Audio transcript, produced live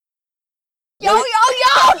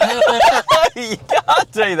You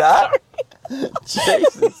can't do that.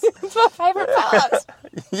 Jesus. It's my favourite part.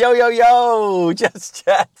 Yo, Just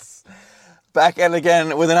Chats. Back at it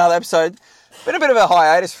again with another episode. Been a bit of a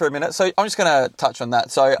hiatus for a minute, so I'm just going to touch on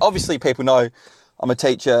that. So obviously people know I'm a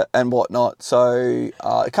teacher and whatnot. So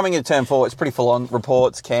coming into term 4, it's pretty full on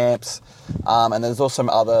reports, camps, and there's also some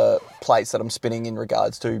other plates that I'm spinning in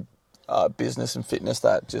regards to business and fitness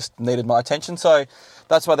that just needed my attention. So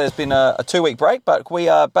that's why there's been a 2-week break, but we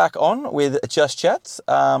are back on with Just Chats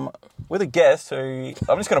with a guest who,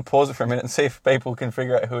 I'm just going to pause it for a minute and see if people can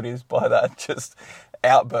figure out who it is by that just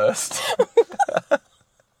outburst.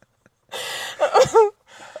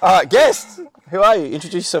 All right, guest, who are you?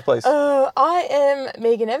 Introduce yourself, please. I am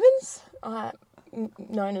Megan Evans. I'm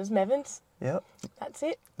known as Mevans. Yep. That's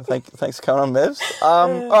it. Thanks for coming on, Mevs.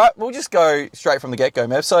 All right, we'll just go straight from the get-go,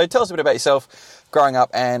 Mev. So tell us a bit about yourself, growing up,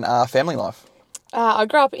 and family life. I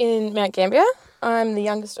grew up in Mount Gambier. I'm the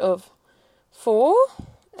youngest of 4.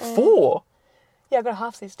 4? Yeah, I've got a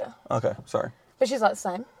half-sister. Okay, sorry. But she's like the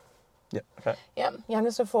same. Yep, okay. Yeah,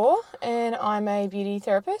 youngest of 4, and I'm a beauty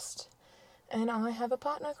therapist, and I have a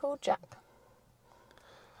partner called Jack.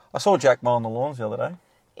 I saw Jack mowing the lawns the other day.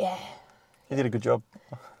 Yeah. He did a good job.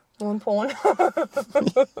 Lawn porn. All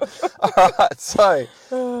right, so,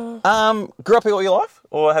 grew up here all your life,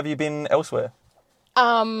 or have you been elsewhere?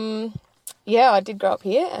 Yeah, I did grow up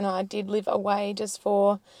here, and I did live away just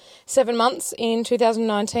for 7 months in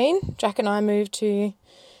 2019. Jack and I moved to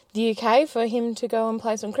the UK for him to go and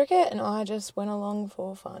play some cricket, and I just went along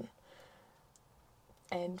for fun.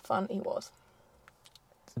 And fun he was.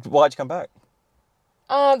 Why'd you come back?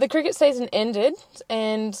 The cricket season ended,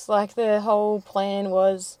 and like the whole plan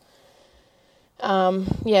was,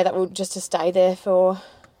 that would just to stay there for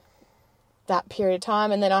that period of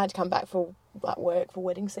time, and then I had to come back for like work for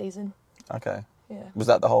wedding season. Okay. Yeah. Was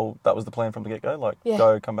that was the plan from the get-go? Like, yeah.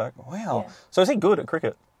 Go, come back? Wow. Yeah. So is he good at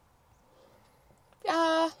cricket?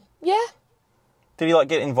 Yeah. Did he, like,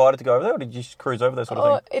 get invited to go over there, or did you just cruise over there sort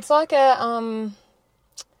of thing? It's like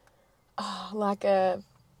like a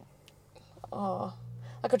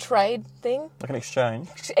trade thing. Like an exchange?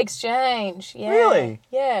 Exchange, yeah. Really?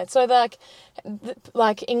 Yeah. So, like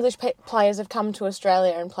English players have come to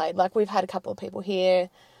Australia and played. Like, we've had a couple of people here.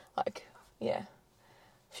 Like, yeah.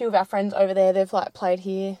 A few of our friends over there, they've, like, played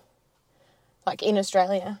here, like, in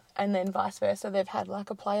Australia. And then vice versa. They've had, like,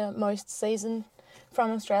 a player most season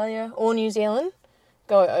from Australia or New Zealand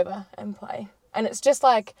go over and play. And it's just,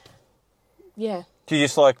 like, yeah. Do you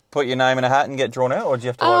just, like, put your name in a hat and get drawn out, or do you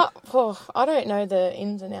have to, like... I don't know the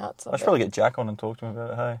ins and outs of I should probably get Jack on and talk to him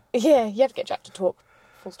about it, hey? Yeah, you have to get Jack to talk.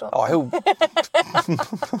 Full stop. Oh, he'll...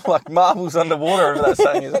 like marbles underwater over that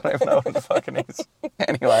saying is. I don't even know what the fuck it is.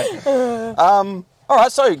 Anyway. All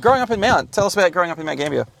right, so, growing up in Mount. Tell us about growing up in Mount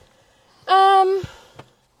Gambier. Yeah,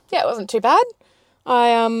 it wasn't too bad.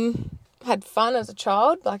 I had fun as a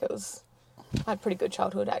child. Like, I had a pretty good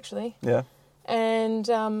childhood, actually. Yeah. And,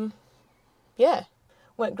 yeah.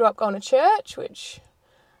 Grew up going to church, which,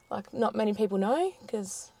 like, not many people know,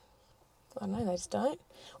 because, I don't know, they just don't.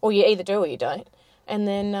 Or you either do or you don't. And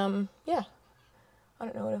then, yeah. I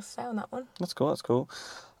don't know what else to say on that one. That's cool.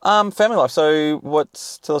 Family life. So,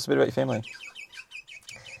 tell us a bit about your family.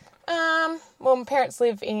 Well, my parents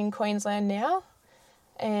live in Queensland now,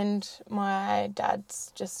 and my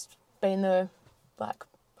dad's just been the, like,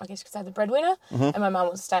 I guess you could say the breadwinner, and my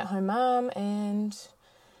mum was a stay-at-home mum, and,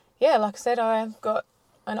 yeah, like I said, I've got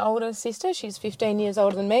an older sister. She's 15 years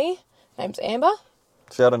older than me. Name's Amber.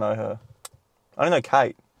 See, I don't know her. I don't know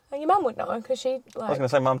Kate. Oh, your mum would know, because she, like... I was going to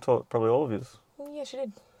say Mum taught probably all of yours. Yeah, she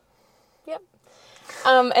did. Yep.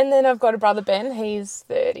 And then I've got a brother, Ben. He's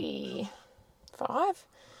 35.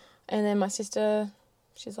 And then my sister,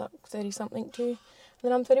 she's like 30-something too. And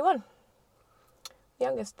then I'm 31. The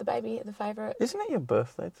youngest, the baby, the favourite. Isn't it your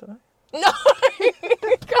birthday today? No!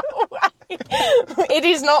 Go away. It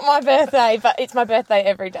is not my birthday, but it's my birthday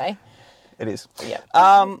every day. It is. Yeah.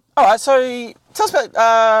 All right, so tell us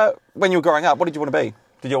about when you were growing up. What did you want to be?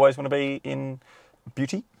 Did you always want to be in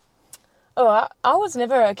beauty? Oh, I was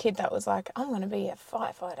never a kid that was like, I'm going to be a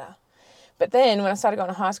firefighter. But then when I started going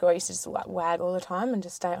to high school, I used to just like wag all the time and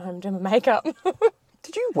just stay at home and do my makeup.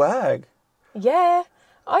 Did you wag? Yeah.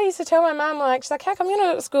 I used to tell my mum, like, she's like, how come you're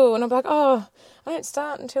not at school? And I'm like, I don't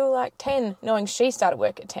start until like 10, knowing she started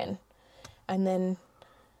work at 10. And then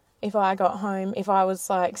if I got home, if I was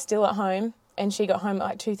like still at home and she got home at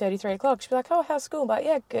like 2:30, 3 o'clock, she'd be like, oh, how's school? I'm like,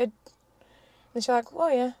 yeah, good. And she's like,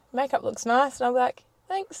 well, yeah, makeup looks nice. And I'll be like,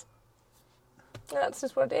 thanks. And that's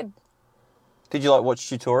just what I did. Did you like watch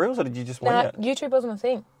tutorials or did you just wing it? YouTube wasn't a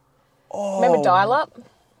thing. Oh. Remember dial-up?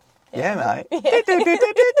 Yeah, mate.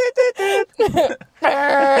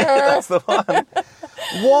 the one.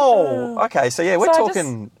 Whoa. Okay, so yeah, we're So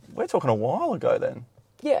talking a while ago then.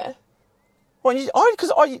 Yeah. Well,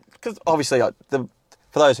 because obviously, for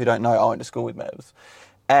those who don't know, I went to school with Mavs,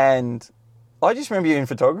 and I just remember you in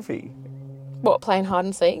photography. What, playing hide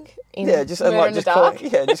and seek? Yeah, just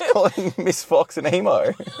calling Miss Fox an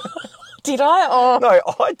emo. Did I? Oh. No,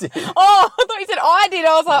 I did. Oh, I thought you said I did.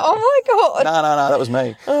 I was like, oh my God. No, that was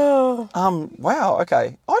me. Oh. Wow, okay.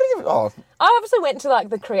 I didn't even. Oh, I obviously went to like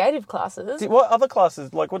the creative classes. what other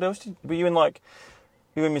classes? Like, what else were you in? Like,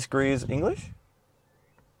 you in Miss Greer's English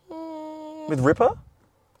with Ripper?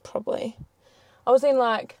 Probably. I was in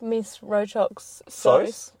like Miss Rochock's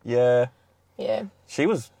Sos? Yeah. Yeah.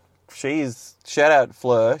 She's shout out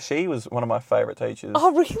Fleur. She was one of my favourite teachers.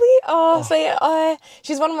 Oh, really? Oh, so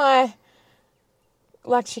she's one of my,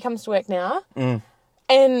 like, she comes to work now. Mm.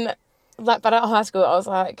 And, like, but at high school, I was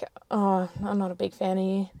like, oh, I'm not a big fan of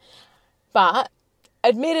you. But,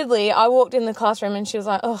 admittedly, I walked in the classroom and she was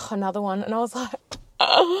like, oh, another one. And I was like,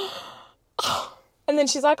 oh. And then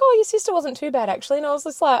she's like, oh, your sister wasn't too bad, actually. And I was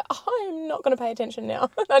just like, I'm not going to pay attention now.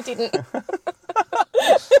 I didn't.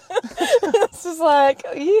 It's just like,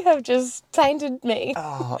 you have just tainted me.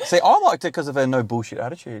 Oh, see, I liked it because of her no bullshit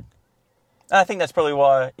attitude. And I think that's probably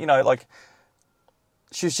why, like,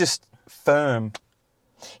 she was just firm.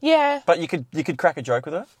 Yeah. But you could crack a joke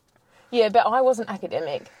with her. Yeah, but I wasn't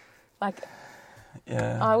academic. Like,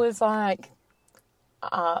 yeah. I was like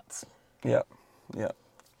arts. Yeah.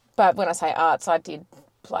 But when I say arts, I did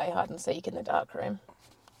play hide and seek in the dark room.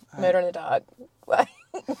 Murder in the dark. Like,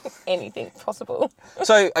 anything possible.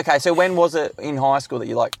 So when was it in high school that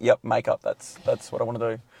you're like, yep, makeup, that's what I want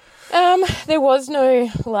to do? There was no,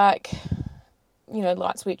 like,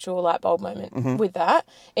 light switch or light bulb moment with that.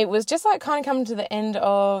 It was just, like, kind of coming to the end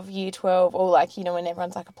of year 12 or, like, when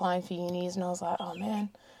everyone's, like, applying for unis and I was like, oh, man,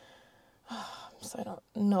 I'm so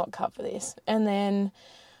not cut for this. And then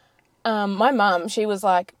my mum, she was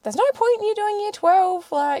like, there's no point in you doing year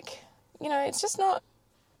 12. Like, it's just not,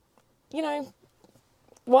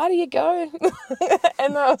 why do you go?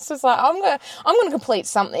 And I was just like, I'm gonna complete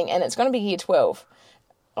something and it's gonna be year 12.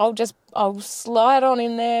 I'll slide on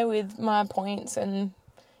in there with my points and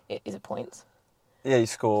is it points? Yeah, you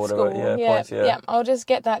score whatever. Yeah, points, yeah. Yeah, I'll just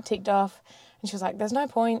get that ticked off. And she was like, there's no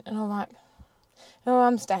point. And I'm like, oh,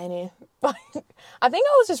 I'm staying here. I think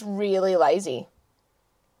I was just really lazy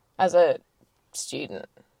as a student.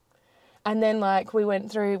 And then, like, we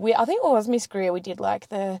went through, I think it was Miss Greer, we did, like,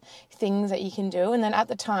 the things that you can do. And then at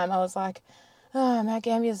the time, I was like, oh, Mount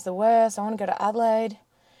Gambier's the worst. I want to go to Adelaide.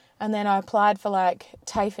 And then I applied for, like,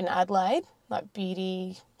 TAFE in Adelaide, like,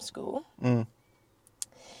 beauty school. Mm.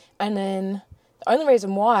 And then the only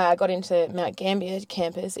reason why I got into Mount Gambier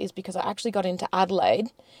campus is because I actually got into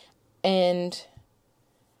Adelaide and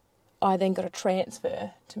I then got a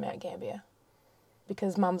transfer to Mount Gambier.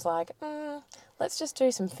 Because Mum's like, let's just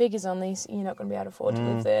do some figures on these. You're not going to be able to afford to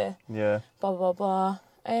live there. Yeah. Blah, blah, blah.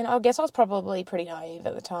 And I guess I was probably pretty naive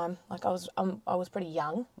at the time. Like, I was pretty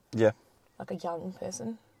young. Yeah. Like a young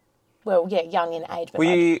person. Well, yeah, young in age, but were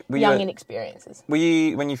you young in experiences. When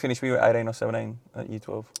you finished, were you 18 or 17 at year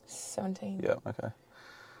 12? 17. Yeah, okay.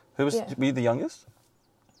 Were you the youngest?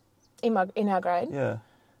 In our grade? Yeah.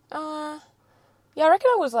 Yeah, I reckon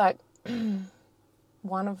I was like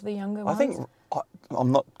one of the younger ones. I think...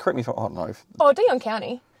 I'm not... Correct me if I don't know. Oh, Dion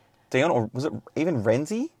County. Dion, or was it even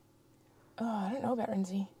Renzi? Oh, I don't know about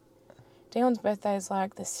Renzi. Dion's birthday is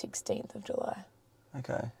like the 16th of July.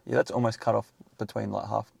 Okay. Yeah, that's almost cut off between like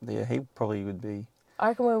half the year. He probably would be... I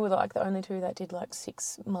reckon we were like the only two that did like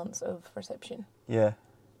 6 months of reception. Yeah.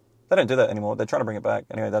 They don't do that anymore. They're trying to bring it back.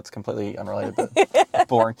 Anyway, that's completely unrelated, but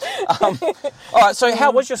boring. All right, so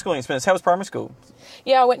how was your schooling experience? How was primary school?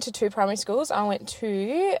 Yeah, I went to 2 primary schools. I went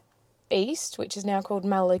to East, which is now called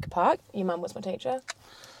Malaluka Park. Your mum was my teacher.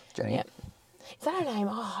 Jenny? Yeah. Is that her name?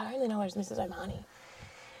 Oh, I only know her as Mrs. O'Mahony.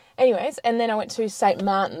 Anyways, and then I went to St.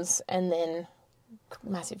 Martin's and then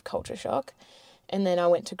massive culture shock. And then I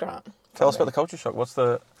went to Grant. Tell us about the culture shock. What's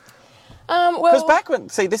the... Well... Because back when...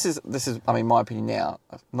 See, this is, I mean, my opinion now,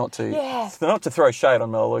 not to throw shade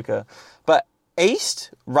on Melaleuca, but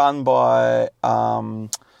East, run by Mr.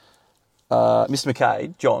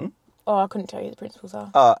 McCabe, John. Oh, I couldn't tell you who the principals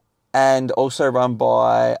are. And also run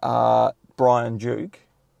by Brian Duke.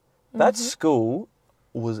 That school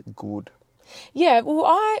was good. Yeah, well,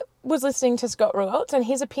 I was listening to Scott Ruwelt and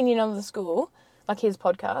his opinion on the school, like his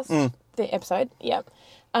podcast, the episode,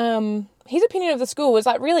 his opinion of the school was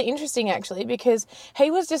like really interesting actually because he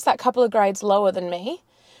was just that couple of grades lower than me.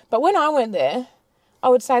 But when I went there, I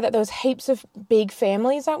would say that there was heaps of big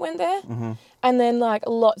families that went there. Mm-hmm. And then like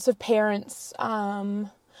lots of parents,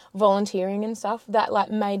 volunteering and stuff that like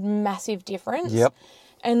made massive difference. Yep.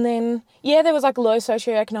 And then, yeah, there was like low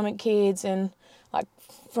socioeconomic kids and like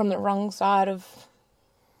from the wrong side of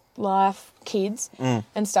life kids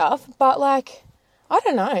and stuff. But like, I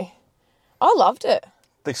don't know. I loved it.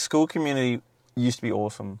 The school community used to be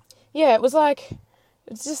awesome. Yeah, it was like,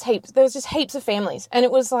 it's just heaps. There was just heaps of families. And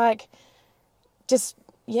it was like, just,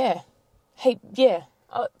 yeah.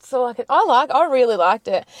 So like, I really liked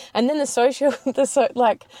it. And then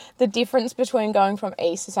the difference between going from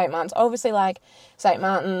East to St. Martin's. Obviously, like, St.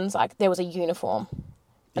 Martin's, like, there was a uniform.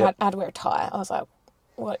 And Yep. I had to wear a tie. I was like,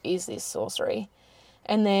 what is this sorcery?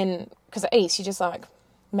 And then, because at East, you're just like,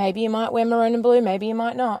 maybe you might wear maroon and blue, maybe you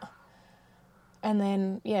might not. And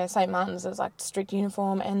then, yeah, St. Martin's, there's like strict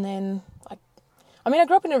uniform. And then, like, I mean, I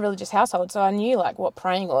grew up in a religious household, so I knew, like, what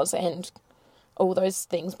praying was and all those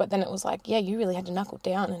things. But then it was like, yeah, you really had to knuckle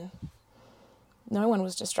down, and no one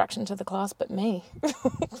was distraction to the class but me.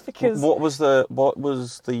 Because What was the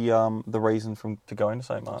reason to go into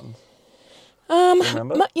St. Martin's? Do you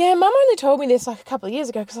remember? Mum only told me this like a couple of years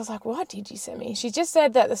ago because I was like, why did you send me? She just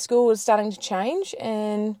said that the school was starting to change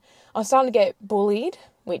and I was starting to get bullied,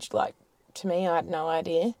 which, like, to me, I had no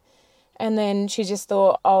idea. And then she just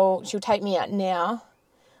thought, oh, she'll take me out now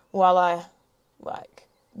while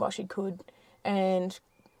she could. And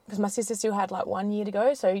because my sister still had like 1 year to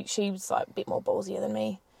go, so she was like a bit more ballsier than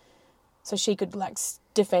me. So she could like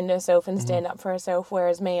defend herself and stand up for herself,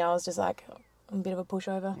 whereas me, I was just like, I'm a bit of a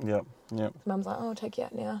pushover. Yep. Mum's like, oh, I'll take you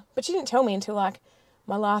out now. But she didn't tell me until like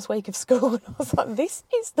my last week of school. And I was like, this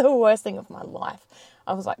is the worst thing of my life.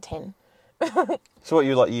 I was like 10. So what,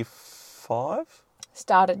 you were like year 5?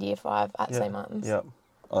 Started year 5 at St. Martin's. Yep.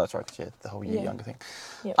 Oh, that's right, 'cause yeah, the whole year younger thing.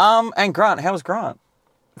 Yep. And Grant, how was Grant?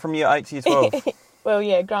 From year 8 to year 12? Well,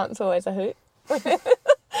 yeah, Grant's always a hoot.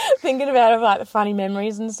 Thinking about it, like the funny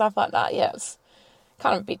memories and stuff like that. Yeah, it's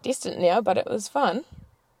kind of a bit distant now, but it was fun.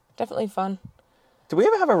 Definitely fun. Did we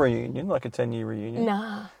ever have a reunion, like a 10-year reunion?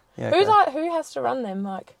 Nah. Yeah, Who's okay. like, who has to run them?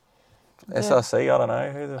 Like, SRC, I don't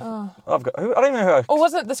know. I don't even know who. or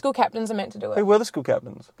was it the school captains are meant to do it? Who were the school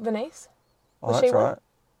captains? Venice. Oh, Was that's she one? right.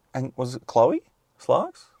 And was it Chloe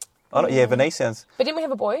Slarks? I don't. Yeah, Venice sounds. But didn't we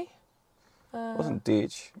have a boy? Wasn't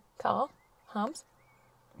Ditch? Carl Harms.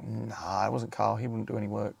 Nah, it wasn't Carl. He wouldn't do any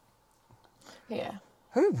work. Yeah.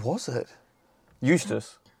 Who was it?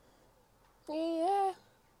 Eustace. Yeah.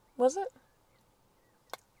 Was it?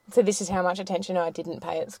 So this is how much attention I didn't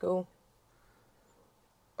pay at school.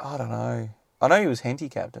 I don't know. I know he was Henty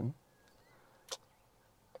captain.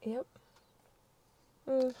 Yep.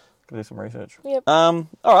 Gotta do some research. Yep. All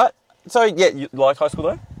right. So yeah, you liked high school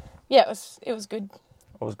though? Yeah, it was good.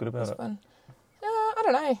 What was good about it? Fun. I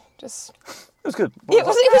don't know. Just It was good. it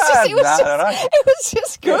was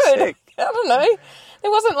just You're good. sick. I don't know. There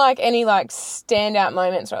wasn't like any like standout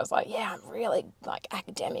moments where I was like, yeah, I'm really like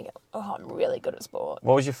academic. Oh, I'm really good at sport.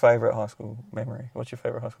 What was your favourite high school memory? What's your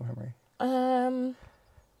favourite high school memory?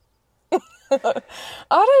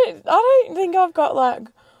 I don't think I've got like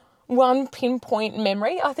one pinpoint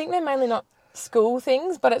memory. I think they're mainly not school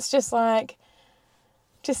things, but it's just like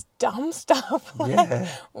just dumb stuff. Like Yeah.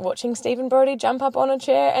 watching Stephen Brody jump up on a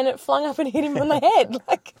chair and it flung up and hit him on the head.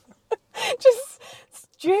 Like just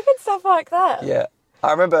stupid stuff like that. Yeah.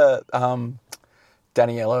 I remember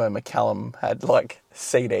Daniello and McCallum had like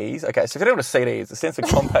CDs. Okay, so if you don't know what a CD is, it stands for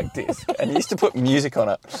compact disc, and you used to put music on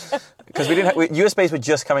it because USBs were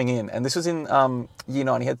just coming in, and this was in year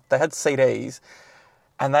 9. They had CDs,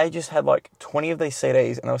 and they just had like 20 of these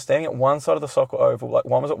CDs, and they were standing at one side of the soccer oval, like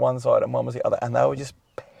one was at one side and one was the other, and they were just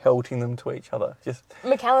pelting them to each other. Just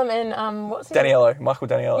McCallum and what's his Daniello, Michael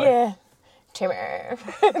Daniello. Yeah. Terrence.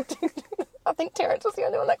 I think Terrence was the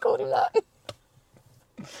only one that called him that.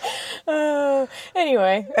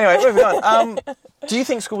 Anyway, Moving on. Do you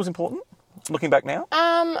think school was important? Looking back now?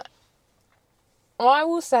 I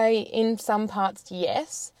will say in some parts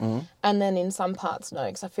yes, and then in some parts no,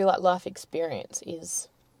 because I feel like life experience is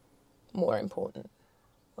more important.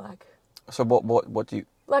 Like, So what do you...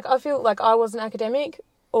 like I feel like I wasn't academic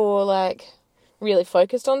or like really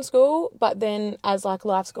focused on school, but then as like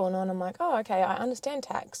life's gone on, I'm like, oh, okay, I understand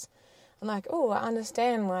tax. I'm like, oh, I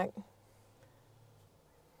understand like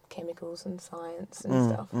chemicals and science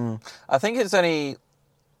and stuff. I think it's only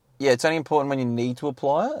important when you need to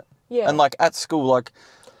apply it. Yeah. And like at school, like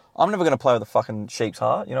I'm never going to play with a fucking sheep's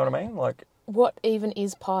heart. You know what I mean? Like, What even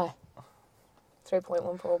is pi?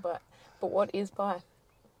 3.14, but what is pi?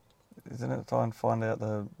 isn't it try and find out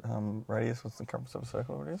the radius, what's the circumference of a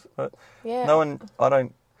circle? What it is? But Yeah. no one. I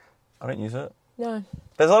don't use it. No.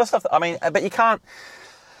 There's a lot of stuff. But you can't.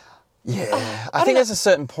 Yeah, I think there's a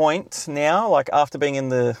certain point now, like after being in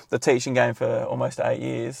the teaching game for almost 8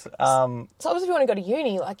 years. So obviously if you want to go to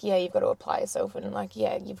uni, like, yeah, you've got to apply yourself and, like,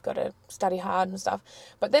 yeah, you've got to study hard and stuff.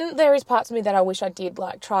 But then there is parts of me that I wish I did,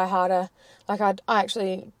 like, try harder. Like, I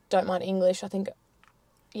actually don't mind English. I think,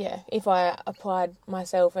 yeah, if I applied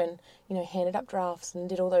myself and, you know, handed up drafts and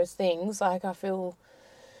did all those things, like, I feel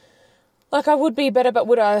like I would be better, but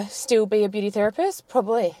would I still be a beauty therapist?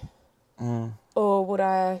 Probably. Or would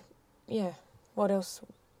I... Yeah, what else?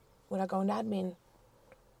 Would I go into admin?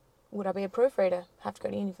 Would I be a proofreader? Have to go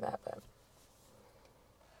to uni for that, but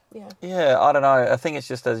yeah. Yeah, I don't know. I think it's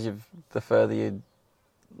just the further you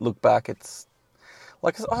look back, it's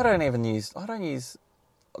like, 'cause I don't use,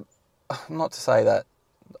 not to say that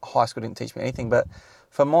high school didn't teach me anything, but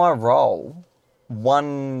for my role,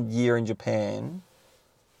 1 year in Japan,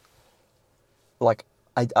 like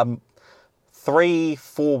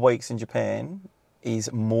 3-4 weeks in Japan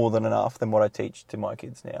is more than enough than what I teach to my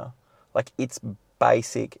kids now. Like, it's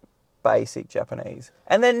basic Japanese.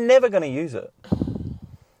 And they're never going to use it.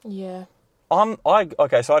 Yeah.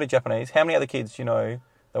 Okay, so I did Japanese. How many other kids do you know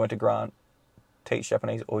that went to Grant teach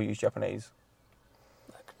Japanese or use Japanese?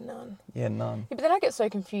 Like, none. Yeah, none. Yeah, but then I get so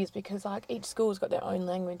confused because, like, each school's got their own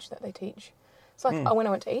language that they teach. So, like, when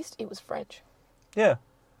I went to East, it was French. Yeah.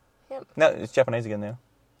 Yep. No, it's Japanese again now.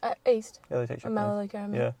 At East? Yeah, they teach Japanese.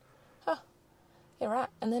 Yeah. Yeah, right.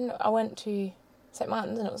 And then I went to St.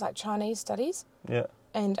 Martin's and it was like Chinese studies. Yeah.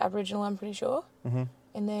 And Aboriginal, I'm pretty sure. Mm-hmm.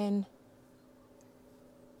 And then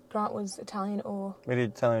Grant was Italian or... We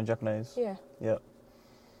did Italian and Japanese. Yeah. Yeah.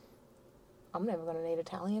 I'm never going to need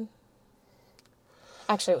Italian.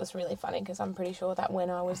 Actually, it was really funny because I'm pretty sure that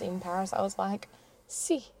when I was in Paris, I was like,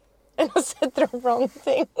 si. And I said the wrong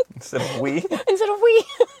thing. Instead of we? Instead of we.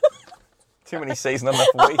 Too many C's, not enough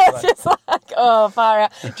we. I was just like, oh, far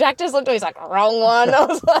out. Jack just looked at me, he's like, wrong one. I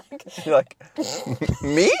was like... You're like,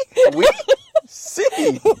 me? We?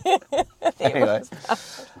 See? Anyway.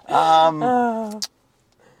 Yeah,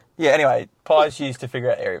 anyway, pi's used to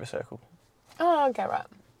figure out area of a circle. Oh, okay, right.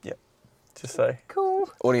 Yep. Just so... Cool.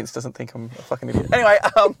 Audience doesn't think I'm a fucking idiot. Anyway,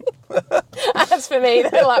 As for me,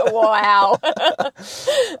 they're like, wow.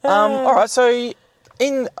 All right, so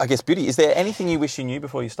in, I guess, beauty, is there anything you wish you knew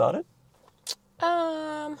before you started?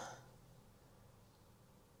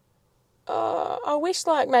 I wish,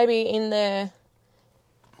 like, maybe in the,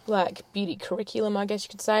 like, beauty curriculum, I guess you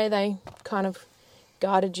could say, they kind of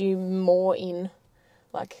guided you more in,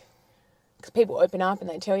 like, because people open up and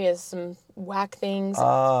they tell you some whack things,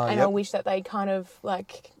 and yep. I wish that they kind of,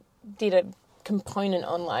 like, did a component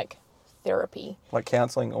on, like, therapy. Like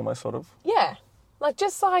counselling, almost, sort of? Yeah. Like,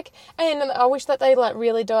 just, like, and I wish that they, like,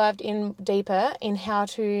 really dived in deeper in how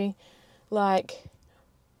to, like,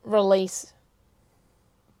 release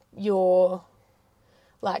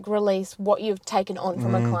what you've taken on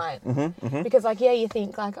from a client. Mm-hmm, mm-hmm. Because, like, yeah, you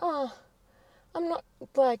think, like, oh, I'm not,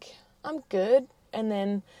 like, I'm good. And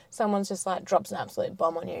then someone's just, like, drops an absolute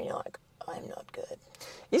bomb on you and you're like, I'm not good.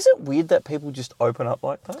 Is it weird that people just open up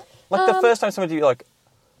like that? Like, the first time somebody, you're like,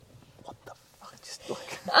 what the fuck? Just,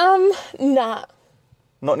 like... Nah.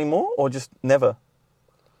 Not anymore? Or just never?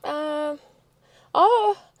 Nah.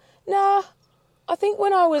 I think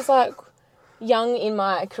when I was, like, young in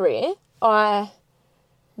my career, I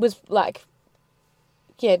was, like,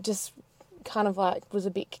 yeah, just kind of, like, was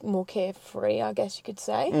a bit more carefree, I guess you could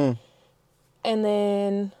say. And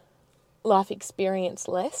then life experience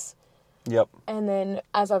less. Yep. And then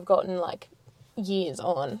as I've gotten, like, years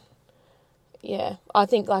on, yeah, I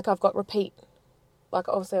think, like, I've got repeat, like,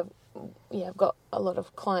 obviously, I've got a lot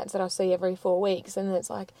of clients that I see every 4 weeks, and it's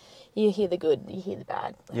like, you hear the good, you hear the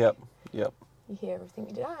bad. Like, Yep. You hear everything.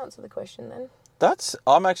 Did I answer the question then? That's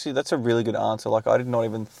a really good answer. Like, I did not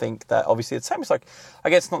even think that. Obviously, it's same as, like, I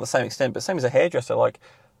guess it's not the same extent, but same as a hairdresser. Like,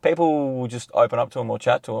 people will just open up to them or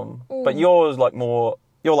chat to them. But yours, like, more,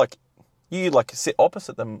 you sit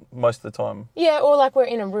opposite them most of the time. Yeah, or like we're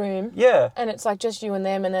in a room. Yeah. And it's like just you and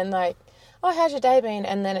them, and then like, oh, how's your day been?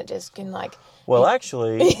 And then it just can like... Well,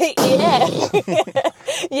 actually... yeah.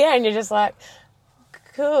 Yeah, and you're just like,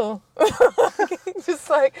 cool. Just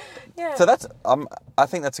like, yeah. So that's, I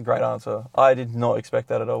think that's a great answer. I did not expect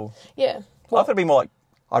that at all. Yeah. Well, I thought it'd be more like,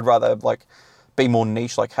 I'd rather like be more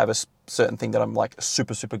niche, like have a certain thing that I'm like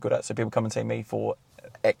super, super good at. So people come and see me for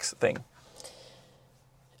X thing.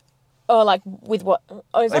 Oh, like with what?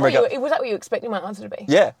 Oh, was that what you expected my answer to be?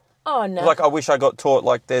 Yeah. Oh, no. Like, I wish I got taught,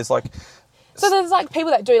 like, there's like... So there's like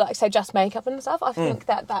people that do like, say, just makeup and stuff. I think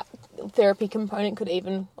that therapy component could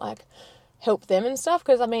even like help them and stuff.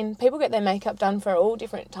 Because, I mean, people get their makeup done for all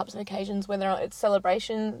different types of occasions, whether it's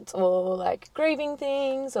celebrations or like grieving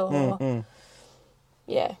things or...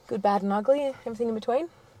 yeah, good, bad, and ugly, everything in between.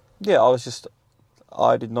 Yeah,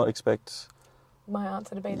 I did not expect. My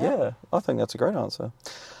answer to be that. Yeah, I think that's a great answer.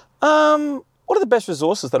 What are the best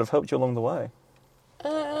resources that have helped you along the way?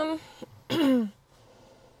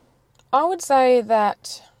 I would say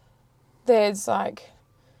that there's like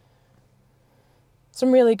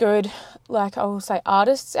some really good, like I will say,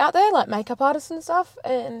 artists out there, like makeup artists and stuff,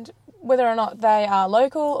 and whether or not they are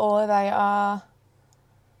local or they are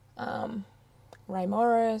Ray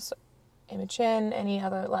Morris, Emma Chen, any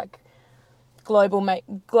other like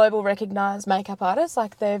global recognised makeup artists,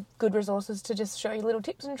 like they're good resources to just show you little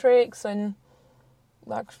tips and tricks and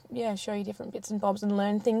like, yeah, show you different bits and bobs and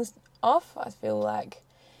learn things off. I feel like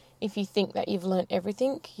if you think that you've learnt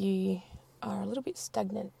everything, you are a little bit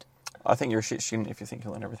stagnant. I think you're a shit student if you think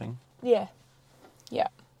you learn everything. Yeah. Yeah.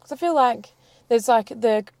 Because I feel like there's like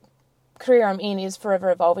the career I'm in is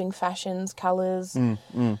forever evolving fashions, colours,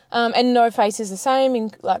 and no face is the same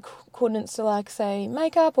in like accordance to like say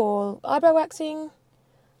makeup or eyebrow waxing,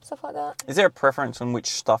 stuff like that. Is there a preference on which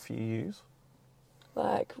stuff you use?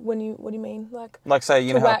 Like what do you mean? Like say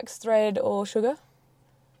you know wax, thread or sugar?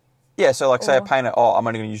 Yeah, so like say a painter, I'm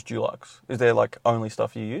only going to use Dulux. Is there like only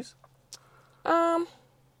stuff you use?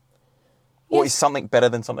 Or is something better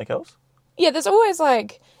than something else? Yeah, there's always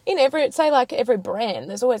like, in every brand,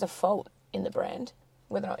 there's always a fault in the brand.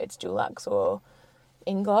 Whether or not it's Dulux or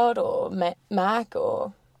Inglot or MAC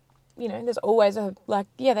or, you know, there's always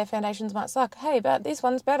their foundations might suck. Hey, but this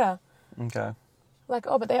one's better. Okay. Like,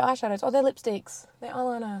 but their eyeshadows, their lipsticks, their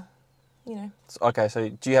eyeliner, you know. Okay, so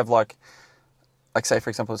do you have like say for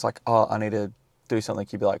example, it's like, I need to do something,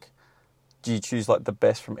 you'd be like, do you choose like the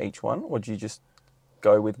best from each one or do you just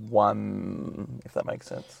go with one, if that makes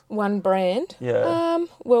sense? One brand? Yeah.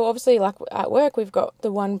 Well, obviously, like at work, we've got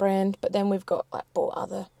the one brand, but then we've got like bought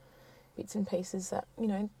other bits and pieces that, you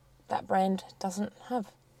know, that brand doesn't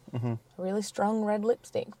have. Mm-hmm. A really strong red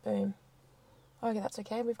lipstick, boom. Okay, that's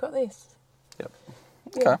okay, we've got this. Yep.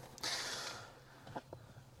 Okay. Yeah.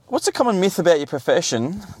 What's a common myth about your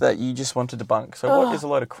profession that you just want to debunk? So what is a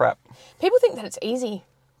load of crap? People think that it's easy.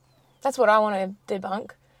 That's what I want to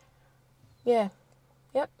debunk. Yeah.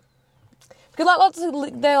 Yep. Because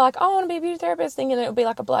like they're like, I want to be a beauty therapist, thinking it'll be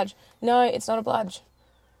like a bludge. No, it's not a bludge.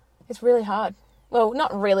 It's really hard. Well,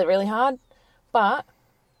 not really, really hard, but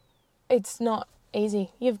it's not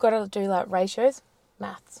easy. You've got to do like ratios,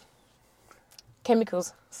 maths,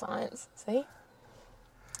 chemicals, science. See?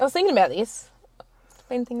 I was thinking about this.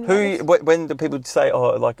 Been thinking about this. When do people say,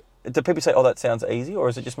 do people say, that sounds easy, or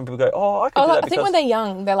is it just when people go, I could do that? I think when they're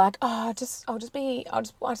young, they're like, I just want to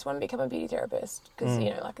become a beauty therapist because you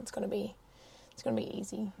know, like it's gonna be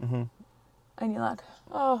easy. Mm-hmm. And you're like,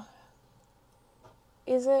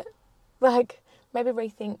 is it? Like maybe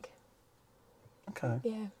rethink. Okay.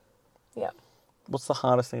 Yeah. Yeah. What's the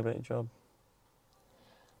hardest thing about your job?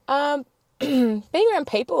 Being around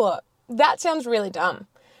people. That sounds really dumb,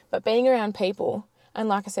 but being around people, and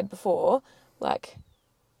like I said before, like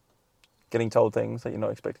getting told things that you're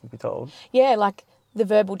not expecting to be told. Yeah, like the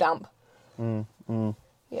verbal dump. Yeah,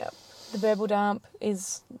 the verbal dump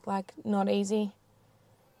is like not easy.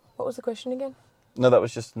 What was the question again? No, that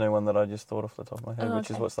was just a new one that I just thought off the top of my head, which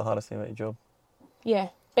is what's the hardest thing about your job? Yeah,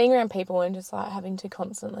 being around people and just like having to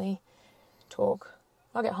constantly talk.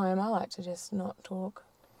 I get home, I like to just not talk.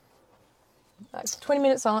 Like 20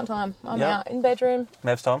 minutes silent time. I'm out in bedroom.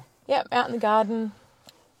 Mavs time? Yep, out in the garden.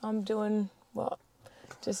 I'm doing what?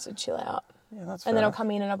 Just to chill out. Yeah, that's fair. And then I'll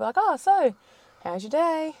come in and I'll be like, so, how's your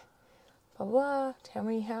day? Blah, blah, blah. Tell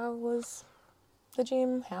me how was the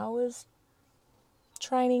gym? How was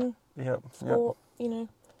training? Sport, you know.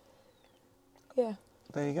 Yeah.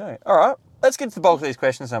 There you go. All right. Let's get to the bulk of these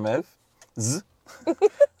questions now, Mev.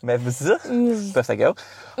 Mev, birthday girl.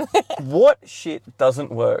 What shit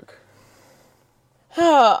doesn't work?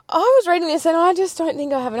 I was reading this and I just don't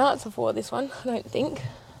think I have an answer for this one. I don't think.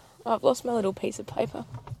 I've lost my little piece of paper.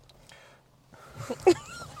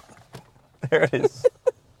 There it is.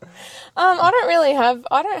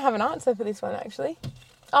 I don't have an answer for this one actually.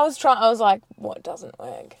 I was like, what doesn't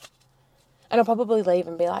work? And I'll probably leave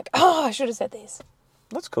and be like, I should have said this.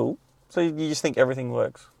 That's cool. So you just think everything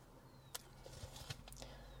works?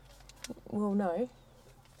 Well, no.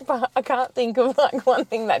 But I can't think of like one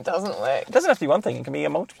thing that doesn't work. It doesn't have to be one thing. It can be a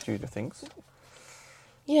multitude of things.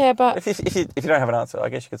 Yeah, but if you don't have an answer, I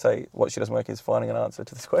guess you could say what shit doesn't work is finding an answer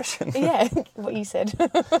to this question. Yeah, what you said.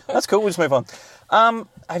 That's cool. We'll just move on.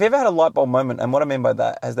 Have you ever had a light bulb moment? And what I mean by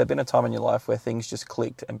that, has there been a time in your life where things just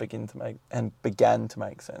clicked and began to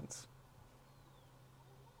make sense?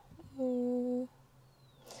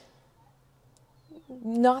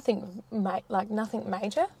 Nothing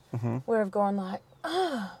major. Mm-hmm. Where I've gone like,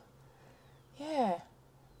 Yeah.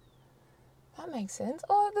 That makes sense.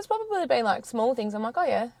 Oh, there's probably been like small things. I'm like, oh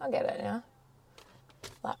yeah, I get it now.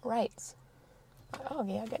 Like rates. Like, oh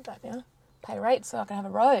yeah, I get that now. Pay rates so I can have a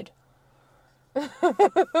road. Just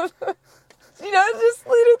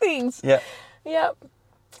little things. Yeah. Yep.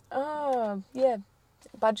 Oh, yeah.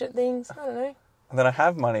 Budget things. I don't know. And then I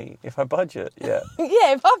have money if I budget. Yeah.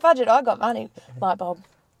 Yeah, if I budget, I got money. Light bulb.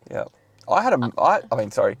 Yeah.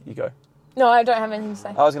 Sorry, you go. No, I don't have anything to say.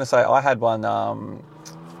 I was going to say, I had one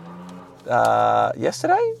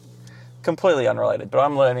yesterday, completely unrelated, but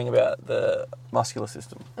I'm learning about the muscular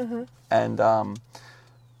system. Mm-hmm. And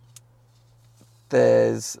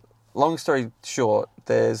there's, long story short,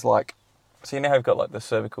 there's like, so you know how you've got like the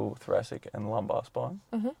cervical, thoracic and lumbar spine?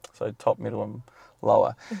 Mm-hmm. So top, middle and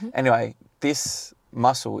lower. Mm-hmm. Anyway, this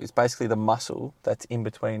muscle is basically the muscle that's in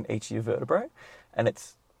between each of your vertebrae, and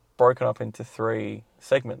it's broken up into 3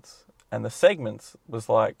 segments. And the segments was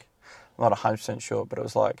like, I'm not 100% sure, but it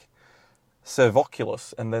was like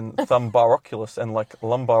cervoculus and then thumbaroculus and like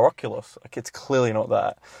lumbaroculus. Like it's clearly not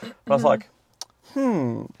that. But I was like,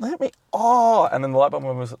 and then the light bulb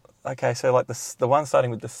one was, okay, so like the one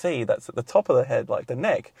starting with the C, that's at the top of the head, like the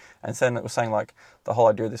neck. And then it was saying like the whole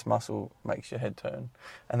idea of this muscle makes your head turn.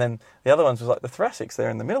 And then the other ones was like the thoracics, they're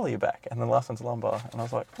in the middle of your back. And then the last one's lumbar. And I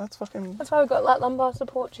was like, that's fucking... That's why we've got like lumbar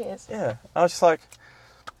support chairs. Yeah. I was just like,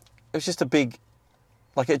 it was just a big,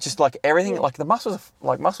 like it just like everything, like the muscles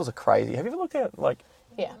are crazy. Have you ever looked at like...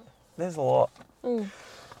 Yeah. There's a lot. Mm.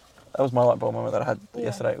 That was my light bulb moment that I had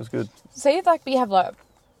yesterday. It was good. See if like you have like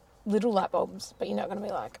little light bulbs, but you're not going to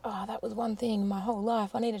be like, oh, that was one thing my whole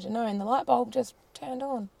life I needed to know, and the light bulb just turned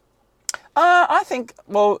on. I think,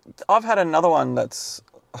 well, I've had another one that's,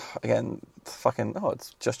 again,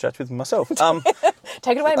 it's just chats with myself.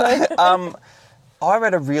 Take it away, Mo. I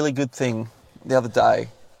read a really good thing the other day.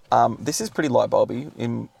 This is pretty light bulby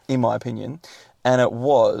in my opinion, and it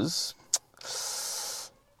was...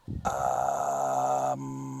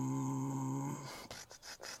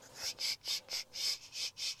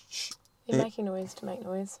 You're making noise to make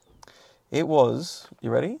noise. It was, you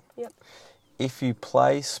ready? Yep. If you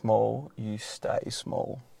play small, you stay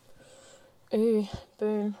small. Ooh,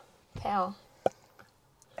 boom, power.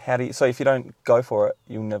 So if you don't go for it,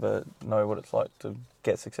 you'll never know what it's like to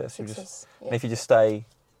get success. And if you just stay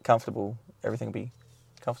comfortable, everything will be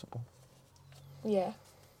comfortable. Yeah.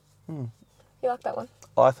 You like that one?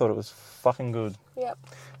 I thought it was fucking good. Yep.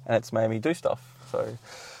 And it's made me do stuff. So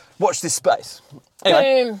watch this space.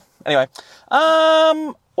 Anyway.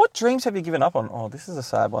 What dreams have you given up on? Oh, this is a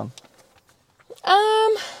sad one.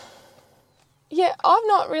 Yeah,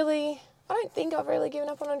 I don't think I've really given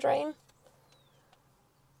up on a dream.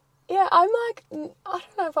 Yeah, I'm like, I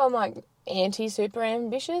don't know if I'm like anti-super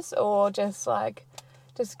ambitious or just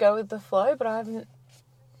go with the flow, but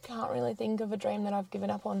can't really think of a dream that I've given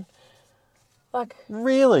up on. Like...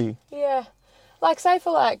 Really? Yeah. Like, say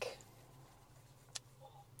for like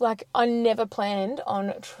I never planned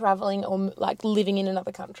on travelling or like living in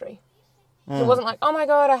another country. It wasn't like, oh my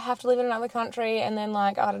God, I have to live in another country, and then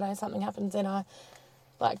like, I don't know, something happens and I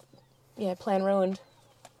plan ruined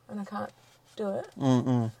and I can't do it.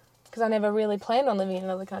 Because I never really planned on living in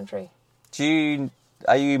another country.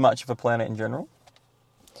 Are you much of a planner in general?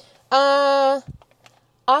 I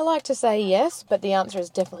like to say yes, but the answer is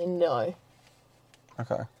definitely no.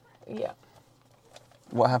 Okay. Yeah.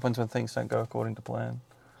 What happens when things don't go according to plan?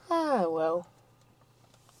 Oh, well.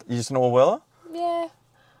 You're just an all-weller? Yeah.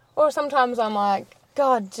 Or sometimes I'm like,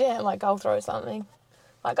 God damn, like I'll throw something.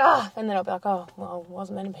 Like, and then I'll be like, oh, well, it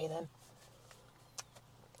wasn't meant to be then.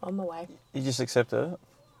 On my way. You just accept it?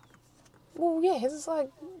 Well, yeah, it's like,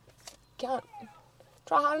 can't.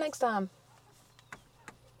 Try harder next time.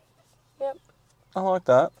 Yep. I like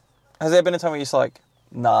that. Has there been a time where you're just like,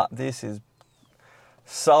 nah, this is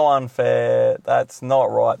so unfair, that's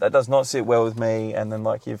not right, that does not sit well with me, and then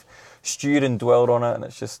like you've stewed and dwelled on it and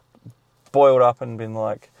it's just boiled up and been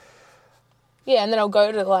like... Yeah, and then I'll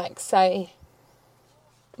go to like, say,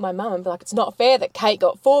 my mum and be like, it's not fair that Kate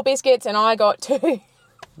got 4 biscuits and I got 2.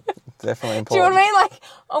 Definitely important. Do you know what I mean? Like,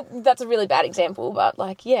 that's a really bad example, but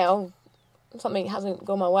like, yeah, something hasn't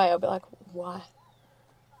gone my way, I'll be like, why?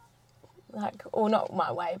 Like, or not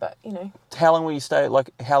my way, but, you know. How long will you stay, like,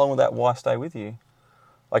 how long will that why stay with you?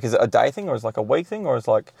 Like, is it a day thing, or is it like a week thing, or is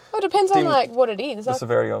it like... Well, it depends on, like, what it is. The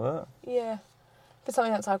severity of it? Yeah. If it's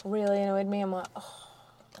something that's, like, really annoyed me, I'm like, oh.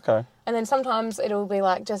 Okay. And then sometimes it'll be,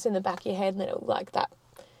 like, just in the back of your head, and it'll, like, that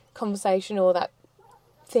conversation or that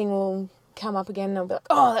thing will come up again, and I'll be like,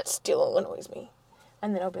 oh, that still annoys me.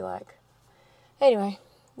 And then I'll be like, anyway,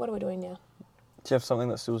 what are we doing now? Do you have something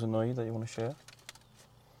that still annoys you that you want to share?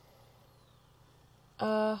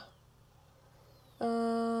 Not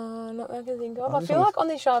that I can think of. I I feel like on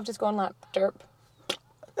this show I've just gone like derp,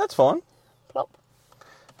 That's fine. plop.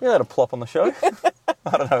 You're allowed to plop on the show.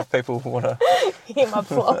 I don't know if people want to Hear my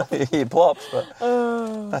plop. hear plops, but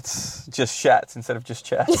that's just shats instead of just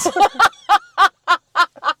chats.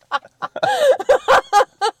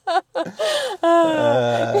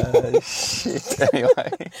 Shit.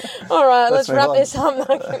 Anyway, All right, let's move wrap on. this up.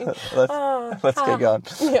 let's get going.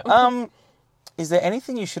 Yeah. Is there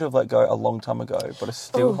anything you should have let go a long time ago, but are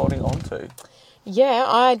still holding on to? Yeah,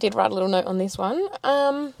 I did write a little note on this one.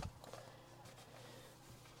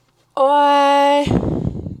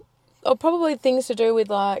 Probably things to do with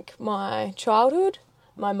like my childhood,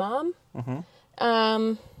 my mum.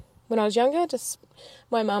 Mm-hmm. When I was younger, just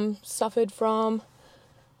my mum suffered from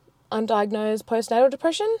undiagnosed postnatal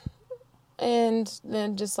depression, and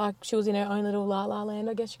then just like she was in her own little la-la land,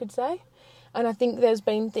 I guess you could say. And I think there's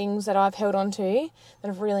been things that I've held on to that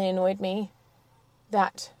have really annoyed me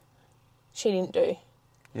that she didn't do.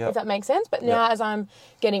 Yep. If that makes sense. But now as I'm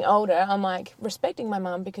getting older, I'm like respecting my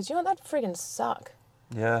mum because, you know, that'd friggin' suck.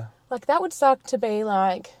 Yeah. Like that would suck to be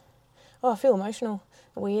like, oh, I feel emotional.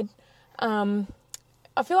 Weird. I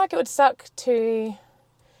feel like it would suck to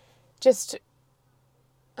just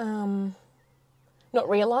not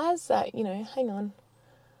realise that, you know, hang on.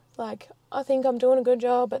 Like, I think I'm doing a good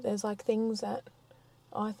job, but there's like things that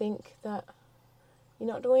I think that you're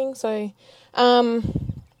not doing. So,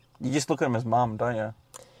 You just look at them as mum, don't you?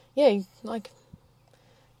 yeah, like,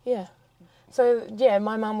 yeah. So, yeah,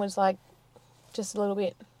 my mum was like just a little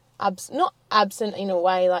bit not absent in a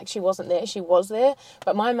way, like she wasn't there, she was there.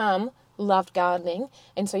 But my mum loved gardening,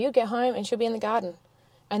 and so you'd get home and she'll be in the garden.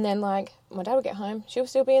 And then, like, my dad would get home, she'll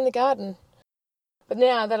still be in the garden. But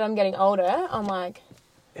now that I'm getting older, I'm like...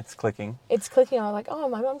 It's clicking. It's clicking. I'm like, oh,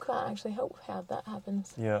 my mum can't actually help how that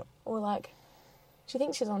happens. Yeah. Or, like, she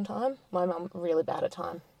thinks she's on time. My mum, really bad at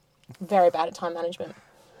time. Very bad at time management.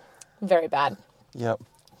 Very bad. Yep.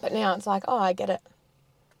 But now it's like, oh, I get it.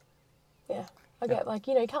 Yeah. I get, like,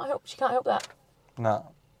 you know, she can't help that.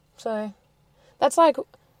 No. So that's, like,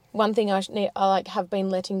 one thing I like, have been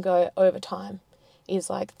letting go over time is,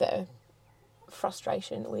 like, the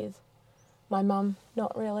frustration with my mum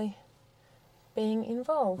not really being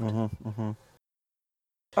involved. Mm-hmm, mm-hmm.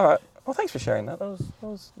 All right. Well, thanks for sharing that. That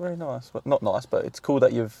was very nice. But not nice, but it's cool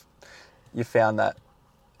that you've found that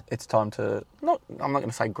it's time to I'm not going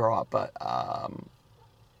to say grow up, but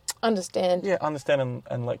Understand. yeah, understand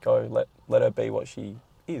and let go. Let her be what she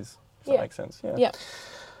is. If that makes sense. Yeah.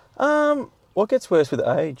 Yeah. What gets worse with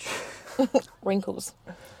age? Wrinkles.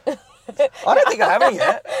 I don't think I have any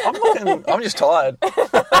yet. I'm just tired.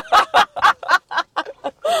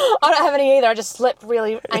 I don't have any either. I just slept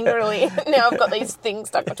really angrily. Now I've got these things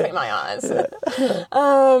stuck between my eyes.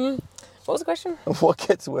 What was the question? What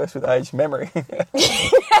gets worse with age? Memory.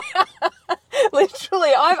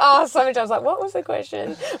 Literally, I've asked so many times, like, what was the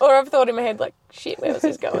question? Or I've thought in my head, like, shit, where was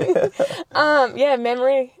this going? Yeah,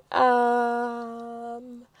 memory. I'd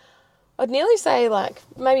nearly say, like,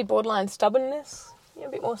 maybe borderline stubbornness. Yeah, a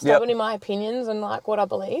bit more stubborn in my opinions and, like, what I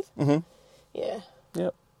believe. Mm-hmm. Yeah.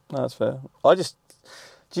 Yep. No, that's fair.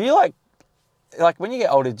 Do you like when you get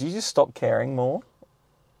older, do you just stop caring more?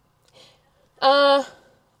 I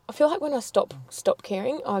feel like when I stop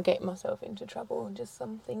caring, I get myself into trouble and just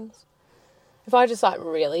some things. If I just, like,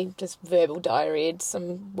 really just verbal diarrheaed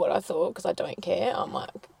what I thought because I don't care, I'm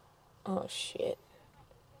like, oh, shit,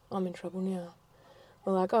 I'm in trouble now.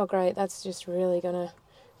 Or like, oh, great, that's just really going to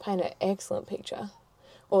paint an excellent picture.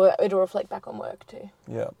 Or it'll reflect back on work too.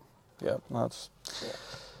 Yeah. Yeah. That's...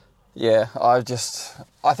 Yeah, I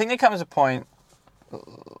think there comes a point,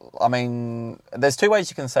 I mean, there's two ways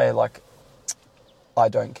you can say, like, I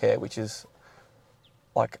don't care, which is,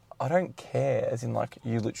 like, I don't care, as in, like,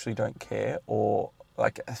 you literally don't care, or,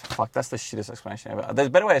 like, fuck, that's the shittest explanation ever. There's a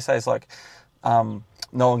better way to say it's, like, no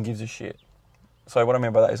one gives a shit. So what I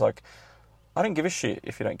mean by that is, like, I don't give a shit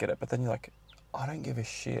if you don't get it, but then you're like, I don't give a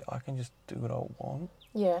shit, I can just do what I want.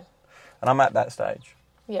 Yeah. And I'm at that stage.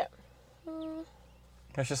 Yeah.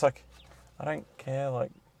 It's just like, I don't care,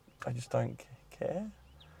 like, I just don't care.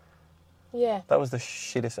 Yeah. That was the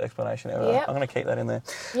shittest explanation ever. Yep. I'm going to keep that in there.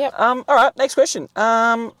 Yep. All right, next question.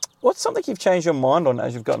 What's something you've changed your mind on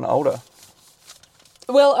as you've gotten older?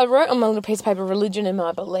 Well, I wrote on my little piece of paper, religion and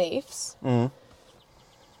my beliefs. Mm.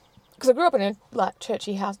 Because I grew up in a, like,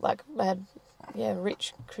 churchy house, like, I had, not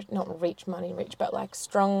rich, but, like,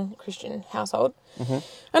 strong Christian household. Mm-hmm.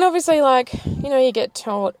 And obviously, like, you know, you get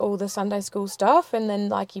taught all the Sunday school stuff and then,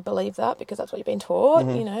 like, you believe that because that's what you've been taught,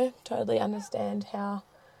 you know, totally understand how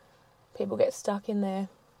people get stuck in their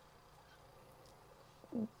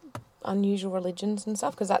unusual religions and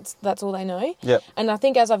stuff because that's all they know. Yep. And I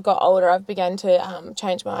think as I've got older, I've begun to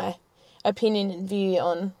change my opinion and view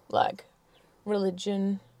on like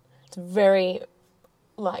religion. It's very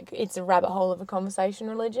it's a rabbit hole of a conversation,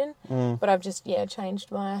 religion. But I've just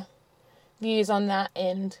changed my views on that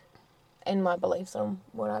and my beliefs on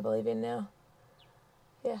what I believe in now.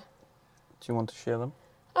 Yeah. Do you want to share them?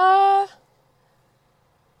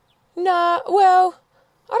 Nah, well,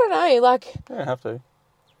 I don't know, like... You don't have to.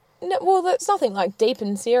 No, well, that's nothing, like, deep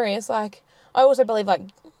and serious. Like, I also believe, like,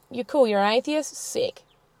 you're cool, you're an atheist, sick.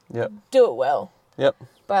 Yep. Do it well. Yep.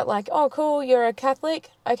 But, like, oh, cool, you're a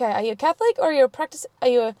Catholic. Okay, are you a Catholic or are you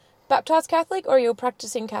a baptised Catholic or are you a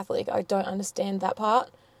practicing Catholic? I don't understand that part.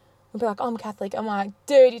 I'll be like, I'm Catholic. I'm like,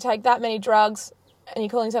 dude, you take that many drugs and you're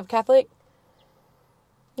calling yourself Catholic?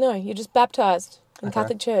 No, you're just baptised in the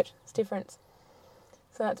Catholic Church. It's different.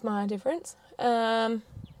 So that's my difference. Maybe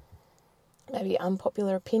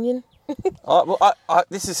unpopular opinion.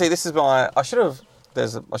 This is my. I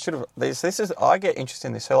get interested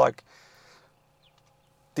in this. So, like,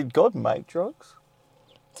 did God make drugs?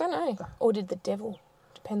 I don't know. Or did the devil?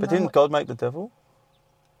 But didn't God make the devil?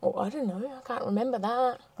 Oh, I don't know. I can't remember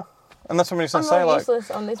that. And that's what I'm just going to I'm say. really Like,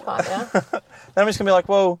 useless on this part now. then I'm just going to be like,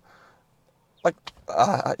 well, like,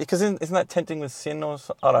 because isn't that tempting with sin or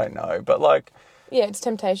something? I don't know, but like. Yeah, it's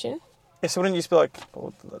temptation. Yeah, so wouldn't you just be like,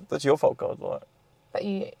 well, that's your fault, God, like. That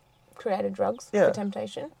you created drugs Yeah. for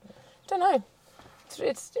temptation. Don't know.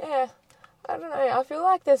 It's I don't know. I feel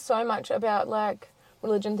like there's so much about like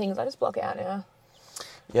religion things. I just block it out now.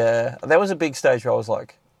 Yeah, there was a big stage where I was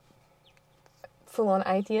like, Full on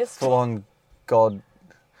atheist. full on God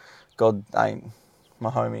ain't my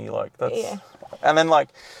homie, like that's. Yeah. And then like,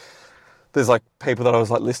 there's like people that I was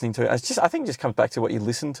like listening to. I think it just comes back to what you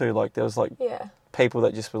listen to. Like there was like Yeah. people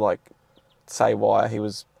that just would like say why he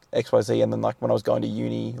was XYZ, and then like when I was going to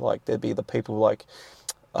uni, like there'd be the people like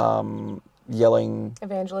yelling.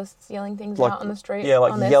 Evangelists yelling things Like, out on the street. Yeah,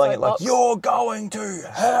 like on their yelling at like, soapbox. you're going to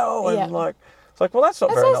hell, and Yeah. like it's like, well, that's not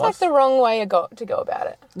That very sounds nice. like the wrong way to go about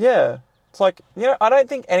it. Yeah, it's like, I don't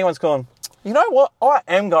think anyone's gone, you know what? I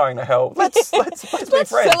am going to hell. Let's be Let's friends.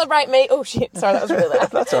 celebrate me. Oh shit! Sorry, that was really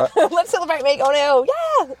loud. That's all right. Let's celebrate me going hell.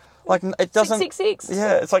 Yeah. Like it doesn't. 666.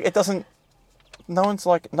 Yeah, it's like it doesn't. No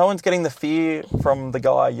one's getting the fear from the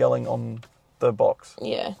guy yelling on the box.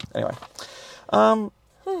 Yeah. Anyway,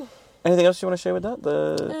 anything else you want to share with that?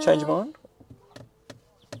 The change of mind?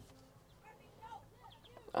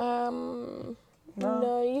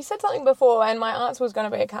 No, you said something before, and my answer was going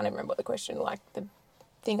to be, I can't even remember what the question, like the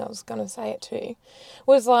thing I was going to say it to,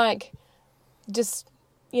 was like, just,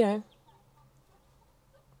 10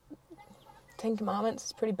 Commandments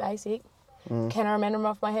is pretty basic. Can I remember them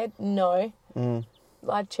off my head? No.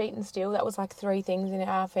 Lie, cheat, and steal. That was like 3 things in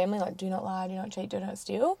our family, like do not lie, do not cheat, do not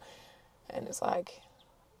steal. And it's like,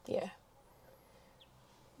 yeah.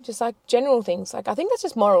 Just like general things. Like, I think that's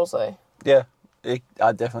just morals though. Yeah,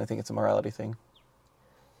 I definitely think it's a morality thing.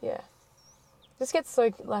 Yeah. Just gets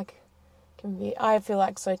so, like, I feel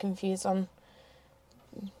like so confused on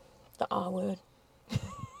the R word.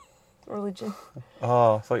 Religion.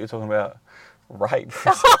 Oh, I thought you were talking about rape.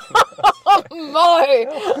 No!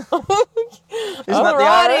 Isn't that the R word?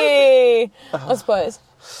 Alrighty! I suppose.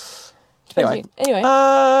 Anyway.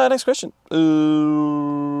 Next question.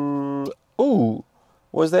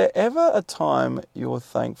 Was there ever a time you were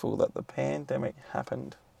thankful that the pandemic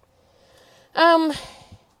happened?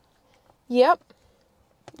 Yep.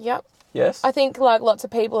 Yes? I think, like, lots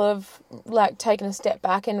of people have, like, taken a step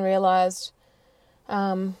back and realised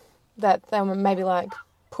that they were maybe, like,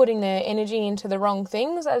 putting their energy into the wrong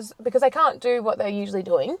things because they can't do what they're usually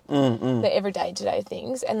doing, the everyday today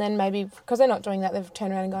things, and then maybe because they're not doing that, they've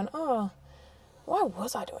turned around and gone, oh, why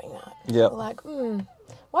was I doing that? Yeah. Like,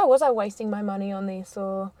 why was I wasting my money on this?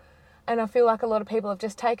 And I feel like a lot of people have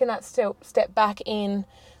just taken that step back in,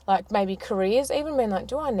 like, maybe careers, even been like,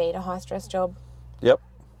 do I need a high stress job? Yep.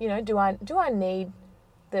 Do I need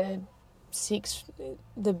the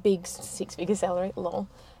big 6-figure salary? Lol.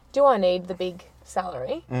 Do I need the big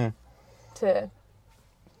salary to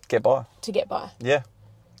Get by. get by? Yeah.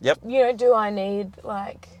 Yep. Do I need,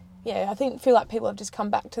 like... Yeah, I feel like people have just come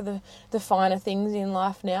back to the finer things in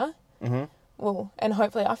life now. Mm-hmm. Well, and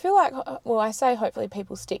hopefully, I feel like... Well, I say hopefully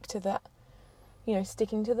people stick to that,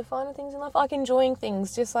 sticking to the finer things in life. Like enjoying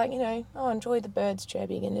things, just like, enjoy the birds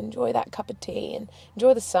chirping and enjoy that cup of tea and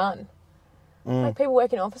enjoy the sun. Like people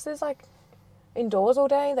work in offices, like, indoors all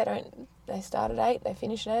day. They start at 8, they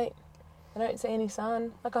finish at 8. They don't see any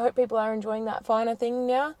sun. Like, I hope people are enjoying that finer thing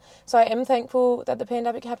now. So I am thankful that the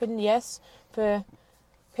pandemic happened, yes, for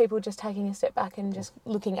people just taking a step back and just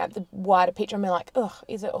looking at the wider picture and being like, ugh,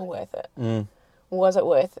 is it all worth it? Was it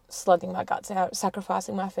worth slugging my guts out,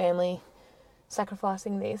 sacrificing my family,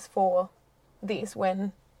 sacrificing this for this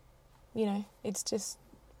when, you know, it's just...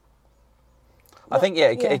 I think,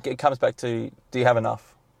 it comes back to, do you have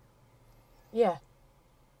enough? Yeah.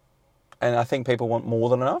 And I think people want more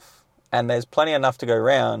than enough, and there's plenty enough to go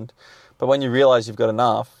around, but when you realise you've got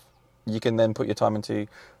enough, you can then put your time into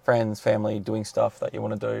friends, family, doing stuff that you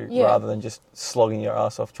want to do, rather than just slogging your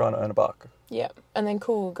ass off trying to earn a buck. Yeah, and then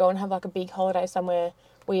go and have like a big holiday somewhere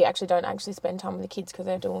where you actually don't actually spend time with the kids because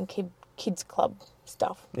they're doing kids club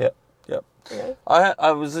stuff. Yep. You know?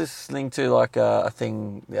 I was listening to like a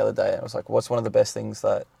thing the other day, and it was like, what's one of the best things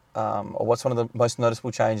that, or what's one of the most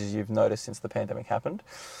noticeable changes you've noticed since the pandemic happened?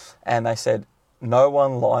 And they said, no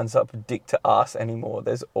one lines up dick to ass anymore.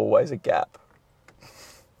 There's always a gap.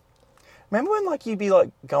 Remember when like you'd be like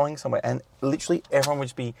going somewhere and literally everyone would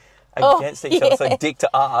just be against each other, so dick to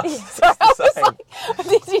ass. Yeah. It's the same.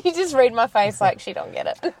 Like, you just read my face like, she don't get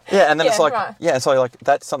it. Yeah, and then it's like, so like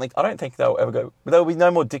that's something, I don't think they'll ever go, but there'll be no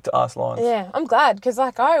more dick to ass lines. Yeah, I'm glad, because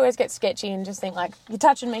like I always get sketchy and just think like, you're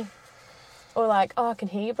touching me. Or like, oh, I can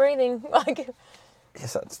hear you breathing. Like,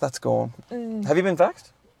 yes, that's gone. Have you been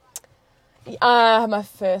vaxxed? I had my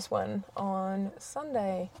first one on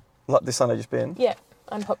Sunday. Like this Sunday just been? Yeah.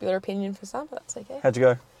 Unpopular opinion for some, but that's okay. How'd you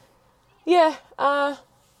go? Yeah,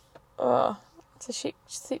 it's a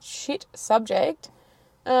shit subject.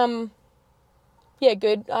 Yeah,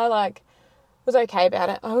 good. I was okay about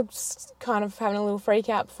it. I was kind of having a little freak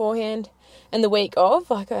out beforehand, and the week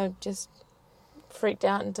of, I just freaked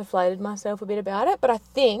out and deflated myself a bit about it. But I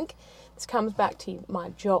think this comes back to my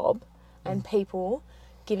job and people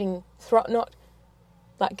giving throwing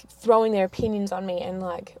their opinions on me and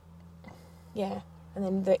and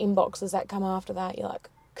then the inboxes that come after that, you're like,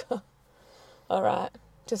 all right,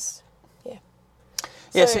 just, yeah.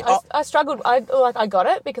 Yeah, so I struggled. I got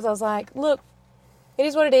it because I was like, look, it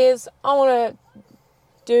is what it is. I want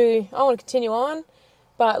to continue on.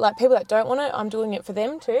 But, people that don't want it, I'm doing it for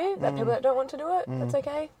them too. People that don't want to do it, that's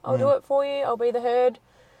okay. I'll do it for you. I'll be the herd.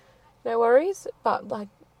 No worries. But, I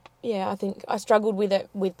think I struggled with it,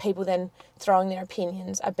 with people then throwing their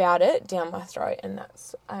opinions about it down my throat, and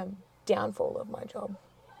that's downfall of my job.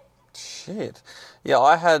 Shit. Yeah,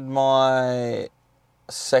 I had my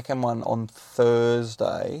second one on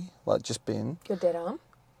Thursday, just been. Your dead arm?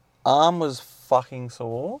 Arm was fucking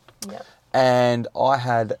sore. Yeah. And I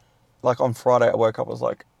had, on Friday I woke up, I was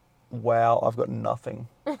like, wow, I've got nothing.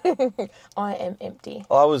 I am empty.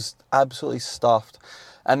 I was absolutely stuffed.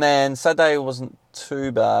 And then Saturday wasn't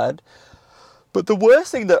too bad. But the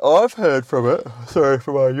worst thing that I've heard from it, sorry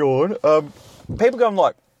for my yawn, people going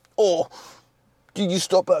like, oh, did you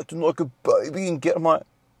stop acting like a baby and get... I'm like,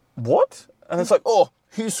 what? And it's like, oh,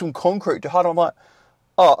 here's some concrete to hide. I'm like,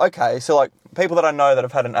 oh, okay. So, people that I know that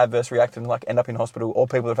have had an adverse reaction and, end up in hospital, or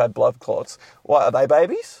people that have had blood clots, what, are they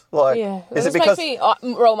babies? Yeah. Is it because... makes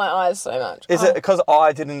me roll my eyes so much. Is it because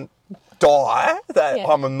I didn't die that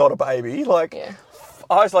I'm not a baby? Yeah.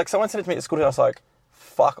 I was like, someone said it to me at school and I was like,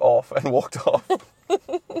 fuck off, and walked off.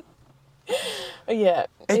 Yeah.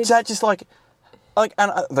 It's that just or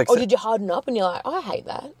did you harden up and you're like, I hate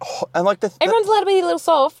that. And everyone's allowed to be a little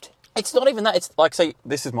soft. It's not even that. It's see,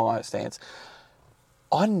 this is my stance.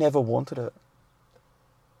 I never wanted it.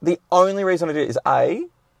 The only reason I did it is I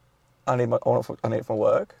need it for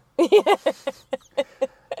work. Yeah. I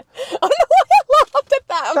don't know why I laughed at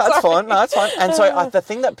that. That's fine. No, that's fine. And so the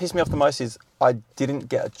thing that pissed me off the most is I didn't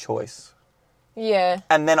get a choice. Yeah.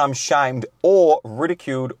 And then I'm shamed or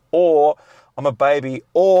ridiculed or I'm a baby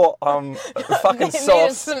or I'm fucking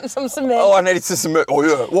soft. Some cement. Oh, I needed some cement. Oh,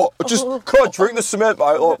 yeah. What? Just can't drink the cement,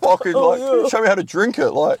 mate. Show me how to drink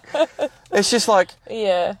it. It's just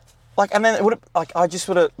yeah. And then it would have, I just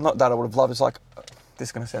would have, not that I would have loved, it's this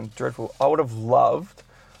is going to sound dreadful. I would have loved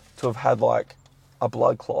to have had a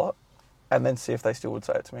blood clot and then see if they still would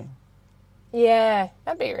say it to me. Yeah.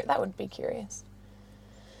 That would be curious.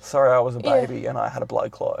 Sorry, I was a baby and I had a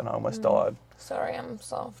blood clot and I almost died. Sorry, I'm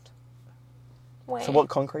soft. So what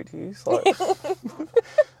concrete do you use? Fucking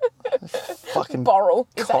Boral.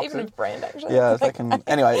 Is that even a brand, actually? Yeah,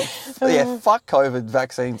 anyway, fuck COVID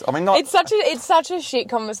vaccines. I mean, not... It's such a shit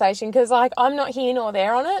conversation because, I'm not here nor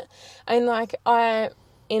there on it. And, I've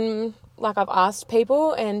asked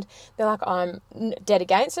people and they're like, I'm dead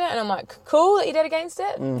against it. And I'm like, cool that you're dead against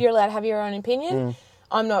it. You're allowed to have your own opinion.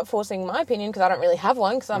 I'm not forcing my opinion because I don't really have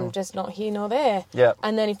one because I'm just not here nor there. Yeah.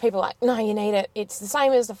 And then if people are like, no, you need it. It's the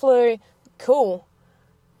same as the flu. Cool.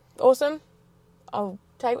 Awesome. I'll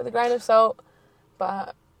take it with a grain of salt.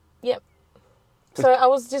 But, yep. So I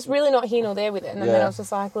was just really not here nor there with it. And then Yeah. I was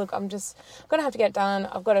just like, look, I'm just going to have to get it done.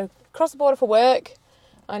 I've got to cross the border for work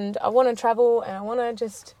and I want to travel and I want to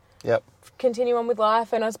just Yep. continue on with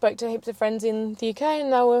life. And I spoke to heaps of friends in the UK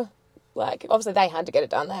and they were like, obviously they had to get it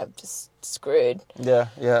done. They were just screwed. Yeah.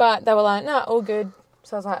 Yeah. But they were like, no, all good.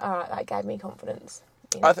 So I was like, all right, that gave me confidence.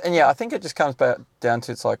 You know? I think it just comes back down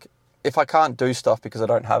to, it's like, if I can't do stuff because I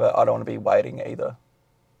don't have it, I don't want to be waiting either.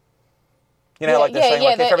 You know, Yeah, like they're yeah, saying, yeah,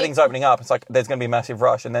 like, if everything's opening up, it's like there's going to be a massive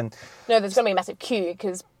rush, and then No, there's going to be a massive queue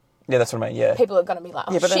because yeah, that's what I mean. Yeah. people are going to be like,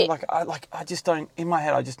 oh, Yeah, but shit. then I just don't, in my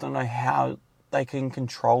head, I just don't know how they can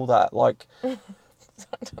control that. Like,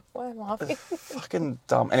 Why am I laughing? fucking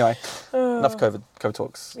dumb. Anyway, enough COVID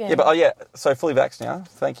talks. Yeah. Yeah, but so fully vaxxed now.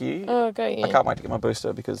 Thank you. Oh, go you. I can't wait to get my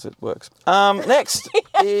booster because it works. Next is...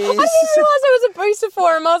 I didn't even realise there was a booster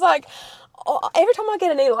for him. I was like, oh, every time I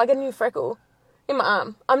get a needle, I get a new freckle in my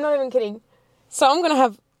arm. I'm not even kidding. So I'm going to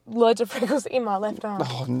have loads of freckles in my left arm.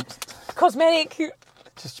 Oh, Cosmetic.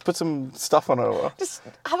 just put some stuff on it. Or... Just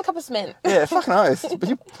have a cup of cement. Yeah, fucking oath. Are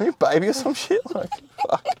you a baby or some shit? Like,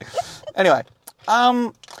 fuck. Anyway,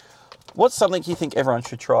 what's something you think everyone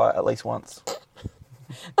should try at least once?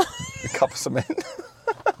 A cup of cement.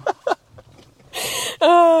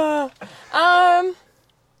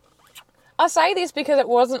 I say this because it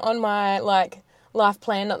wasn't on my, like, life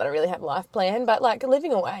plan. Not that I really have a life plan, but, like,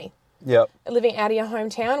 living away. Yep. Living out of your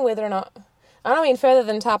hometown, whether or not... I don't mean further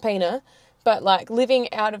than Tarpina, but, like,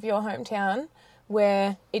 living out of your hometown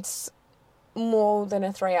where it's more than a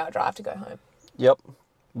 3-hour drive to go home. Yep.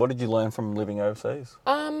 What did you learn from living overseas?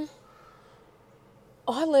 I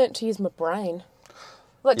learnt to use my brain.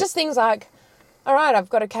 Like, just things like, all right, I've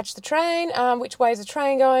got to catch the train. Which way is the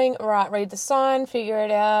train going? All right, read the sign, figure it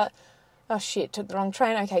out. Oh, shit, took the wrong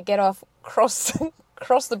train. Okay, get off, cross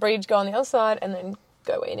the bridge, go on the other side, and then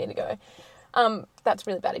go where you need to go. That's a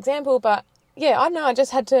really bad example, but, yeah, I don't know. I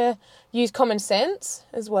just had to use common sense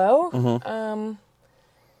as well. Mm-hmm.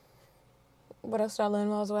 What else did I learn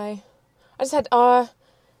while I was away? I just had,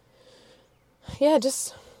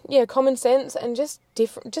 common sense and just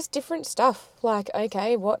different stuff. Like,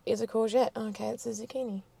 okay, what is a courgette? Okay, it's a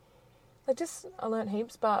zucchini. Like, I learnt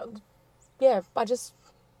heaps, but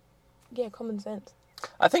common sense.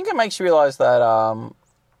 I think it makes you realise that,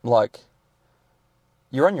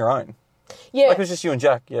 you're on your own. Yeah. Like, it was just you and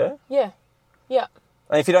Jack, yeah? Yeah. Yeah.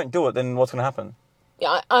 And if you don't do it, then what's going to happen?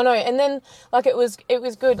 Yeah, I know. And then, like, it was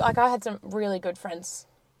good. Like, I had some really good friends.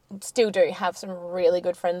 Still do have some really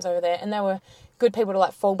good friends over there. And they were good people to,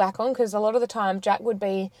 like, fall back on. Because a lot of the time, Jack would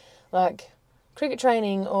be, like, cricket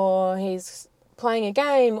training or he's playing a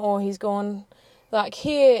game or he's gone, like,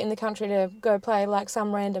 here in the country to go play, like,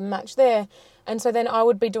 some random match there. And so then I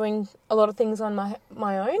would be doing a lot of things on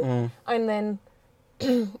my own. And then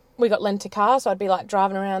we got lent a car, so I'd be, like,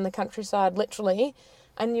 driving around the countryside, literally.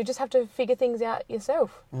 And you just have to figure things out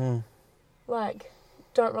yourself. Like,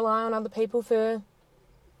 don't rely on other people for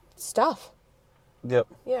stuff. Yep.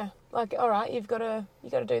 Yeah. Like, all right, you got to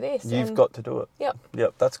do this. You've got to do it. Yep.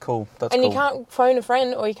 Yep, that's cool. That's and cool. you can't phone a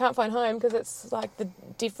friend or you can't phone home because it's, like, the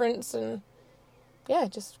difference and, yeah,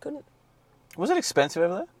 just couldn't. Was it expensive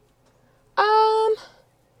over there?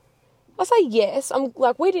 I say yes.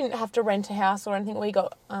 We didn't have to rent a house or anything. We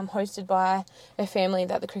got hosted by a family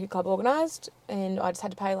that the cricket club organised, and I just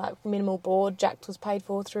had to pay, like, minimal board. Jack was paid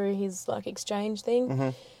for through his, like, exchange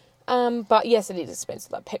thing. But yes, it is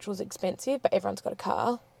expensive. Like, petrol's expensive, but everyone's got a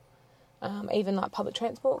car. Even, like, public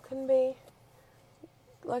transport can be,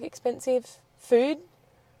 like, expensive. Food,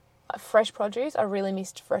 like fresh produce. I really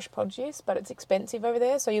missed fresh produce, but it's expensive over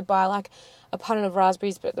there. So you buy, like, a punnet of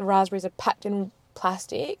raspberries, but the raspberries are packed in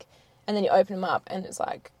plastic. And then you open them up and it's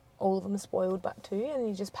like all of them are spoiled but two, and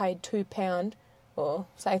you just paid £2 or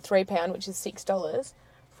say £3, which is $6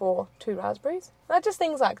 for 2 raspberries. Like, just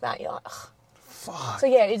things like that. You're like, ugh. Fuck. So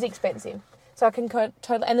yeah, it is expensive. So I can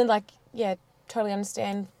totally, and then, like, yeah, totally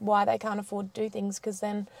understand why they can't afford to do things, because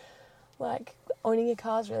then, like, owning a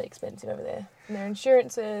car is really expensive over there. And their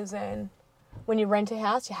insurances, and when you rent a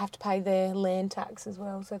house, you have to pay their land tax as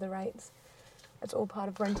well, so the rates. It's all part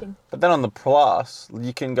of renting. But then on the plus,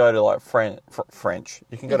 you can go to, like, French.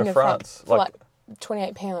 You can go to France. For, like,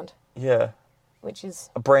 £28. Yeah. Which is...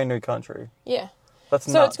 a brand new country. Yeah. That's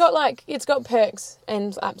so nuts. it's got perks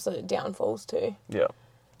and absolute downfalls too. Yeah.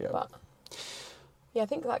 Yeah. But, yeah, I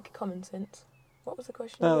think, like, common sense. What was the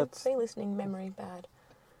question? No, See, listening memory bad.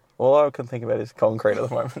 All I can think about is concrete at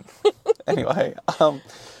the moment. Anyway, do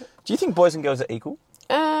you think boys and girls are equal?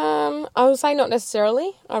 I would say not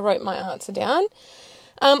necessarily. I wrote my answer down.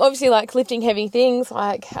 Obviously, like, lifting heavy things,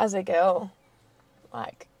 like, as a girl,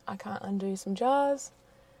 like, I can't undo some jars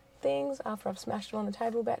things after I've smashed them on the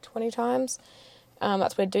table about 20 times.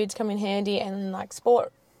 That's where dudes come in handy, and like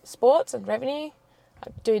sports and revenue.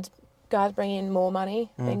 Like guys bring in more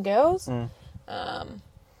money than girls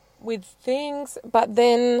with things. But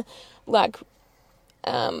then, like,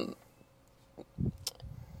 my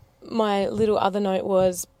little other note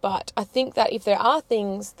was, but I think that if there are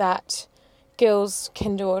things that girls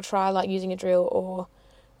can do or try, like using a drill or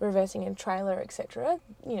reversing a trailer, etc.,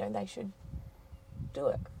 they should do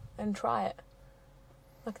it and try it.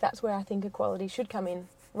 Like, that's where I think equality should come in,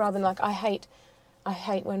 rather than like, I hate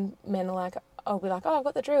when men are like, I'll be like, oh, I've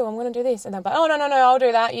got the drill, I'm going to do this, and they're like, oh, no, I'll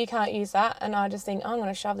do that, you can't use that, and I just think, I'm going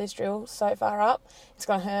to shove this drill so far up, it's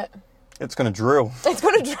going to hurt. It's going to drill. It's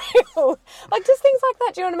going to drill. Like, just things like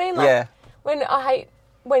that, do you know what I mean? Like, yeah. I hate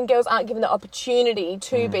when girls aren't given the opportunity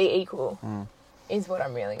to be equal, is what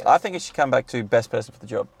I'm really going to say. I think it should come back to best person for the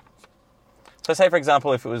job. So say, for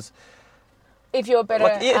example, if it was... If you're better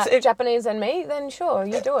at Japanese than me, then sure,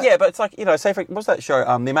 you do it. Yeah, but it's like, say, what's that show?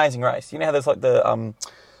 The Amazing Race. You know how there's like the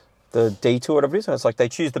detour, whatever it is, and it's like they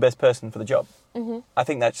choose the best person for the job. Mm-hmm. I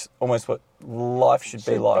think that's almost what life should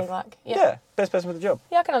be like. Yeah, best person for the job.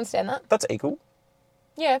 Yeah, I can understand that. That's equal.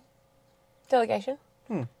 Yeah. Delegation.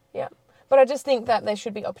 Yeah. But I just think that there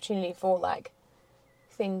should be opportunity for, like,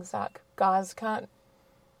 things like guys can't,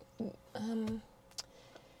 not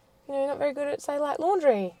very good at, say, like,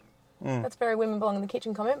 laundry. That's very women belong in the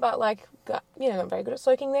kitchen comment, but, like, not very good at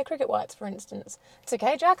soaking their cricket whites, for instance. It's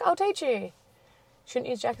okay, Jack, I'll teach you. Shouldn't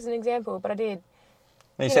use Jack as an example, but I did.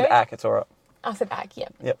 You said ack, it's all right. I said ack, yeah.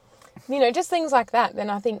 Yep. Just things like that. Then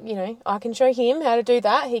I think, I can show him how to do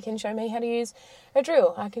that. He can show me how to use a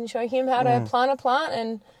drill. I can show him how to plant a plant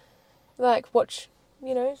and, like, watch,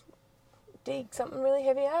 dig something really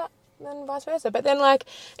heavy out, and vice versa. But then, like,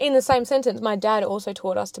 in the same sentence, my dad also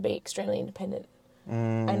taught us to be extremely independent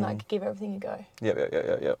and, like, give everything a go.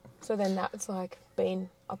 Yep. So then that's, like, been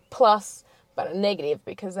a plus, but a negative,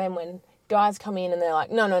 because then when guys come in and they're like,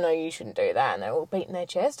 no, you shouldn't do that, and they're all beating their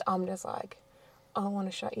chest, I'm just like, I want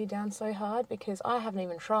to shut you down so hard because I haven't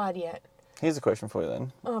even tried yet. Here's a question for you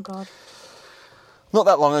then. Oh, God. Not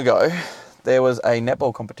that long ago, there was a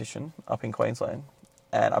netball competition up in Queensland,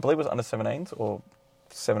 and I believe it was under 17s or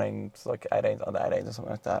 17s, like 18s, under 18s or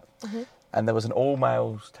something like that. Mm-hmm. And there was an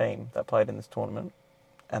all-males team that played in this tournament,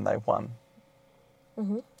 and they won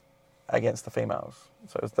against the females.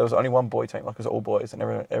 So there was only one boy team, like it was all boys, and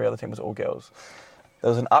every other team was all girls. There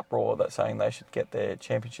was an uproar that's saying they should get their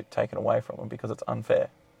championship taken away from them because it's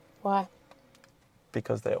unfair. Why?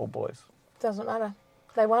 Because they're all boys. Doesn't matter.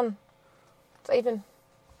 They won. It's even.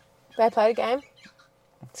 They played a game.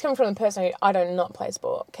 It's coming from the person who I do not play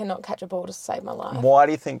sport, cannot catch a ball to save my life. Why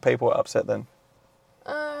do you think people are upset then?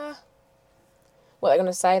 Well, they're going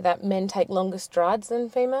to say that men take longer strides than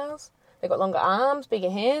females. They've got longer arms,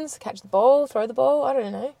 bigger hands, catch the ball, throw the ball. I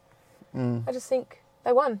don't know. I just think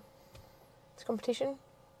they won. It's a competition.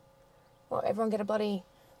 Well, everyone get a bloody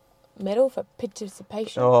medal for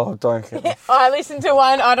participation. Oh, don't get me. I listened to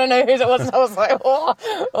one. I don't know whose it was. And I was like,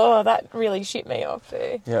 oh, that really shit me off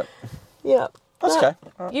too. Yep. Yep. That's okay.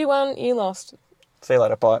 Right. You won, you lost. See you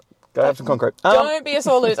later. Bye. Go have some concrete. Don't be a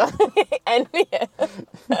sore loser. And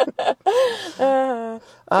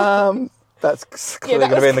that's clearly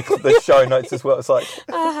going to be in the show notes as well. It's like,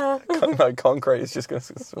 no, concrete is just going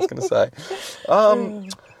to say.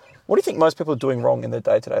 What do you think most people are doing wrong in their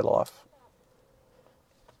day-to-day life?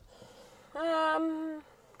 Don't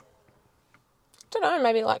know,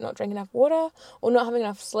 maybe like not drinking enough water or not having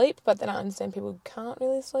enough sleep, but then I understand people can't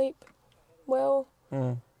really sleep well.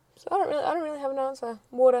 So I don't really have an answer.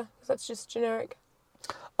 Water, because that's just generic.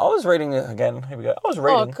 I was reading it again. Here we go. I was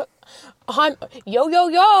reading.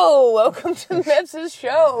 Yo. Welcome to Mebs'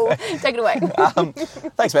 show. Take it away.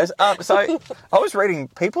 Thanks, Mebs. So I was reading.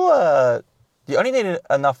 You only need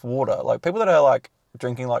enough water. Like people that are like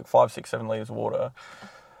drinking like 5, 6, 7 litres of water.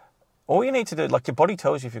 All you need to do, like your body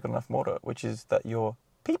tells you if you've got enough water, which is that your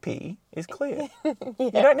pee-pee is clear. Yeah.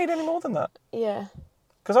 You don't need any more than that. Yeah.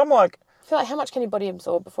 Because I'm like... I feel like how much can your body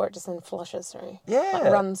absorb before it just then flushes through? Yeah.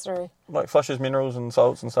 Like runs through. Like flushes minerals and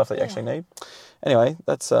salts and stuff that you actually need. Anyway,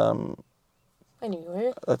 that's...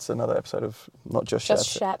 Anyway. That's another episode of Not Just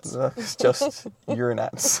Shats. It's just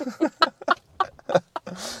urinats.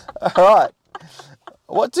 All right.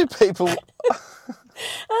 What do people...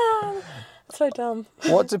 So dumb.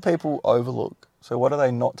 What do people overlook? So what are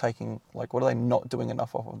they not taking... Like, what are they not doing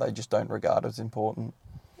enough of? They just don't regard as important.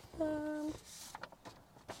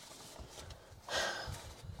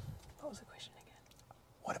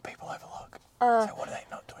 What do people overlook? So what are they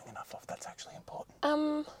not doing enough of that's actually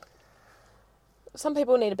important? Some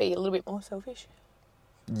people need to be a little bit more selfish.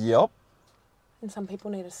 Yep. And some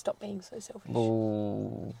people need to stop being so selfish.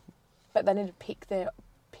 Ooh. but they need to pick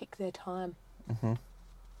their time.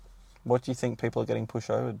 What do you think people are getting pushed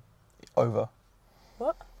over?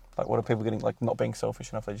 What? Like, what are people getting, like, not being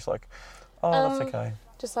selfish enough? They're just like, oh, that's okay.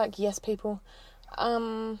 Just like yes people. I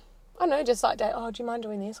don't know, just like, oh, do you mind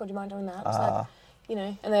doing this or do you mind doing that? It's like, you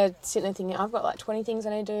know, and they're sitting there thinking, I've got like 20 things I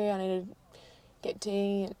need to do. I need to get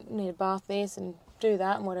tea, need to bath this and do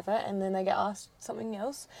that and whatever. And then they get asked something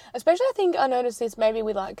else. Especially, I think I noticed this maybe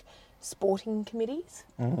with like sporting committees.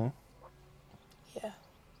 Mm-hmm. Yeah.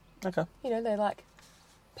 Okay. You know, they're like,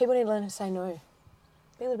 people need to learn to say no.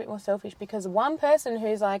 Be a little bit more selfish, because one person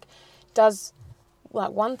who's like, does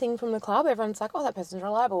like one thing from the club, everyone's like, oh, that person's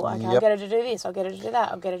reliable. Okay, I'll get her to do this, I'll get her to do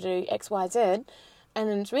that, I'll get her to do X, Y, Z. And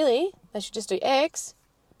then it's really, they should just do X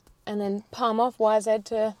and then palm off Y, Z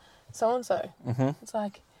to so-and-so. Mm-hmm. It's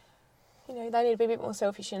like, you know, they need to be a bit more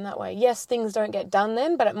selfish in that way. Yes, things don't get done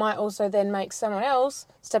then, but it might also then make someone else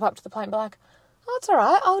step up to the plate and be like, oh, it's all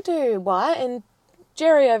right, I'll do Y and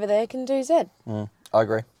Jerry over there can do Z. I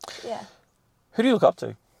agree. Yeah. Who do you look up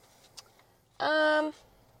to?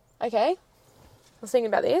 Okay. I was thinking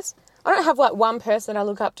about this. I don't have like one person I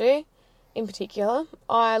look up to in particular.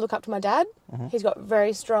 I look up to my dad. Mm-hmm. He's got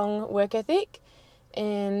very strong work ethic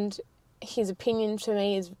and his opinion to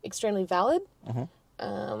me is extremely valid.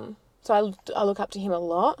 Mm-hmm. So I look up to him a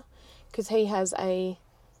lot because he has a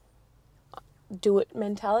do-it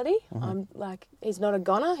mentality. Mm-hmm. I'm like, he's not a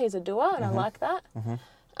goner, he's a doer, and I like that.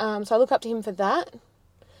 Mm-hmm. So I look up to him for that.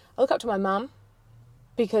 I look up to my mum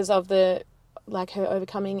because of her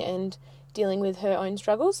overcoming and dealing with her own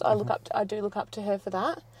struggles. I do look up to her for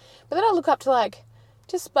that. But then I look up to like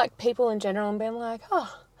just like people in general and being like,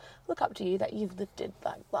 oh, look up to you that you've lifted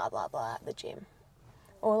like blah blah blah at the gym.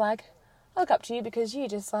 Or like, I look up to you because you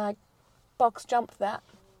just like box jumped that.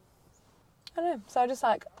 I don't know. So I just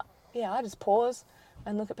like, yeah, I just pause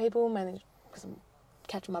and look at people, mainly because I'm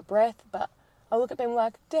catching my breath, but I look at them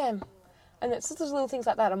like, damn. And it's just those little things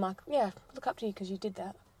like that. I'm like, yeah, look up to you because you did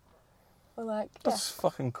that. Or like, yeah. That's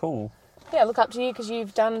fucking cool. Yeah, look up to you because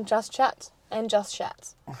you've done Just Chats and Just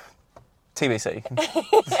Chats. TBC.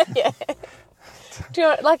 Yeah. Do you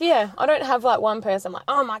know, like, yeah, I don't have like one person like,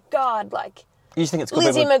 oh my God, like you just think it's cool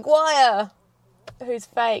Lizzie McGuire, who's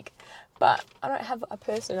fake. But I don't have a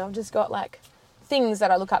person. I've just got like things that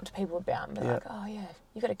I look up to people about and be like, oh yeah,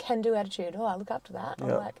 you've got a can-do attitude. Oh, I look up to that.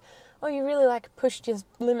 Or like, oh, you really like pushed your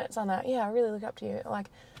limits on that. Yeah, I really look up to you. Like,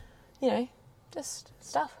 you know, just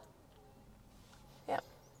stuff. Yeah.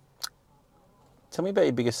 Tell me about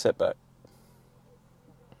your biggest setback.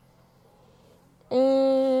 I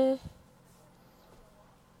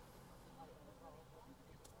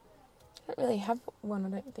don't really have one, I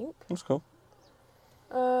don't think. That's cool.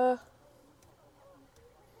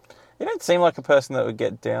 You don't seem like a person that would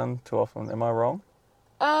get down too often. Am I wrong?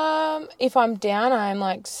 If I'm down, I'm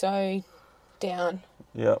like so down.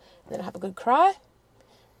 Yep. And then I have a good cry,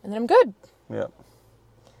 and then I'm good. Yep.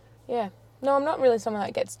 Yeah. No, I'm not really someone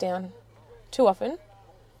that gets down too often,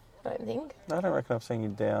 I don't think. I don't reckon I've seen you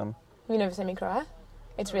down. You never seen me cry?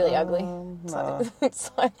 It's really ugly. No.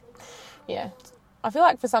 It's like, yeah. I feel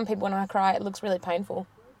like for some people when I cry, it looks really painful.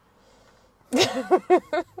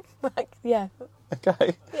 Like, yeah.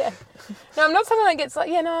 Okay. Yeah. No, I'm not someone that gets like,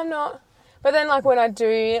 yeah, no, I'm not. But then, like, when I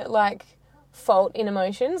do, like, fault in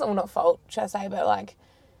emotions, or not fault, should I say, but, like,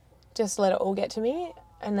 just let it all get to me,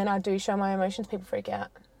 and then I do show my emotions, people freak out.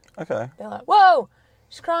 Okay. They're like, whoa,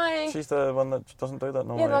 she's crying. She's the one that doesn't do that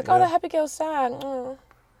normally. Yeah, they're like, oh, the happy girl's sad. Mm.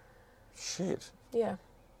 Shit. Yeah.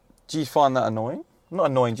 Do you find that annoying? Not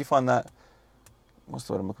annoying, do you find that... What's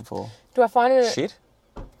the word I'm looking for? Do I find it... Shit?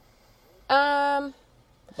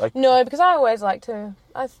 Like, no, because I always like to...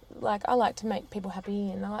 I like to make people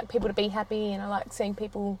happy, and I like people to be happy, and I like seeing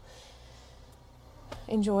people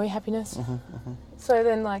enjoy happiness. Mm-hmm, mm-hmm. So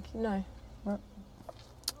then, like, no.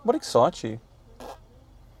 What excites you?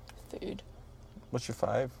 Food. What's your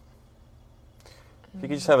fave? If you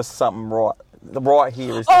could just have something right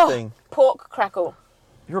here is the thing. Pork crackle.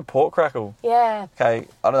 You're a pork crackle? Yeah. Okay,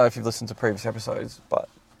 I don't know if you've listened to previous episodes, but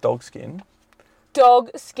dog skin.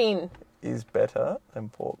 Dog skin. Is better than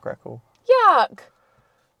pork crackle. Yuck.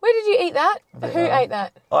 Where did you eat that? Vietnam. Who ate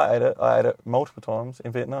that? I ate it multiple times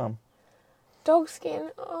in Vietnam. Dog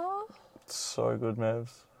skin. Oh. It's so good,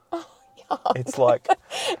 Mevs. Oh, yuck. It's like...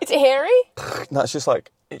 It's hairy? No, it's just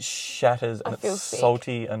like, it shatters and it's sick.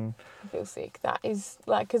 salty and... I feel sick. That is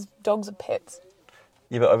like, because dogs are pets.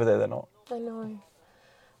 Yeah, but over there they're not. I know.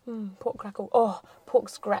 Pork crackle. Oh, pork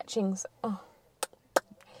scratchings. Oh.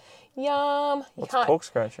 Yum. What's pork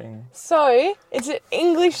scratching? So, it's an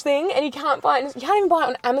English thing and you can't buy it. You can't even buy it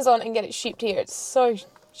on Amazon and get it shipped here. It's so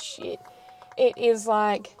shit. It is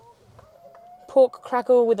like pork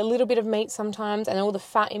crackle with a little bit of meat sometimes and all the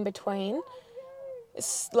fat in between.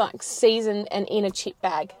 It's like seasoned and in a chip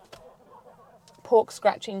bag. Pork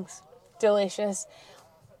scratchings. Delicious.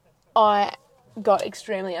 I got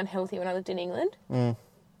extremely unhealthy when I lived in England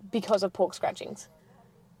because of pork scratchings.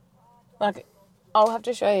 Like, I'll have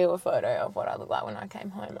to show you a photo of what I looked like when I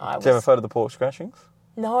came home. Do you have a photo of the pork scratchings?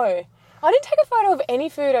 No. I didn't take a photo of any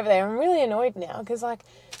food over there. I'm really annoyed now because, like,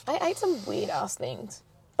 I ate some weird-ass things.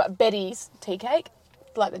 But Betty's tea cake,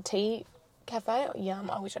 like the tea cafe, yum.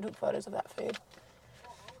 I wish I took photos of that food.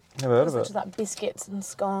 Never heard of Such it. as, like, biscuits and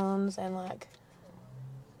scones and, like,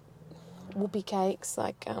 whoopie cakes,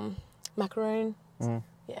 like macaroon.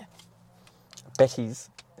 Yeah. Betty's.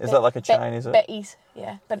 Is that like a chain, is it? Betty's,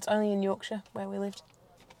 yeah. But it's only in Yorkshire where we lived.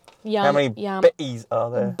 Yum, How many yum. Betty's are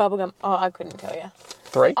there? Bubblegum. Oh, I couldn't tell you.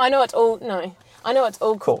 3? I know it's all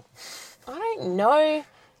Cool. cooked. I don't know.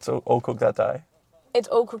 It's all cooked that day. It's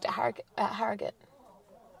all cooked at Harrogate.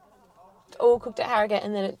 It's all cooked at Harrogate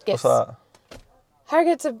and then it gets... What's that?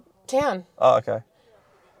 Harrogate's a town. Oh, okay.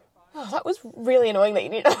 Oh, that was really annoying that you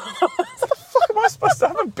didn't know. Fuck am I supposed to? I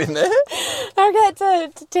haven't been there. Harrogate's a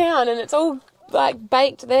town and it's all, like,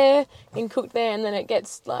 baked there and cooked there and then it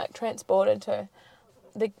gets, like, transported to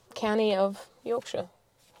the county of Yorkshire.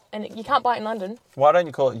 And you can't buy it in London. Why don't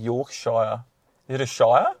you call it Yorkshire? Is it a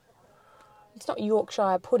shire? It's not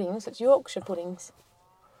Yorkshire puddings, it's Yorkshire puddings.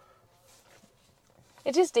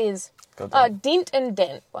 It just is. Dint and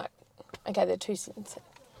dent. Like, okay, they're two sins.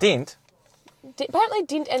 Dint? Apparently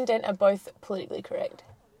dint and dent are both politically correct.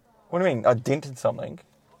 What do you mean? I dented something.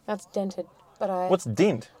 That's dented. But What's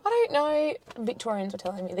dint? I don't know. Victorians were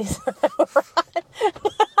telling me this.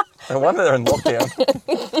 No wonder they're in lockdown.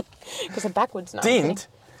 Because they're backwards now. Dint?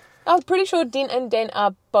 I'm pretty sure dint and dent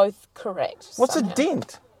are both correct. What's somehow. a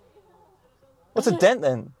dent? What's a dent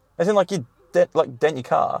then? As in, like, you dent your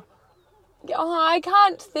car? Oh, I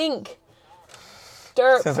can't think.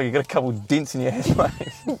 Derp. Sounds like you got a couple of dents in your head, mate.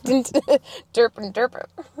 Derp and derp.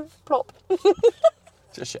 Plop.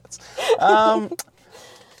 Just shits.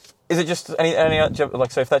 Is it just any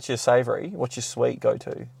like, so if that's your savoury, what's your sweet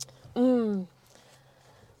go-to?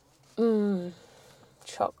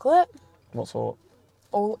 Chocolate. What sort?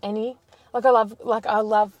 Any. Like I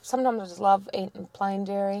love, sometimes I just love eating plain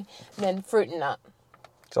dairy. And then fruit and nut.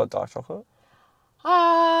 Do you like dark chocolate?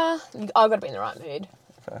 I've got to be in the right mood.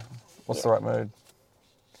 Okay. What's the right mood?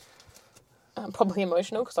 Probably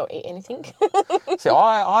emotional because I'll eat anything. See,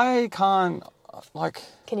 I can't, like...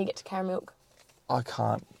 Can you get to caramel milk? I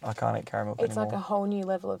can't eat caramel It's anymore. like a whole new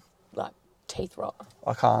level of, like, teeth rot.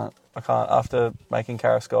 I can't. After making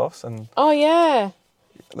Karascos, and Oh, yeah.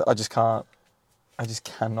 I just can't. I just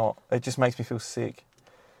cannot. It just makes me feel sick.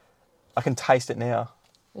 I can taste it now.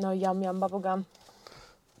 No yum yum bubble gum.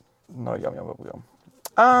 No yum yum bubble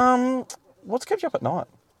gum. What's kept you up at night?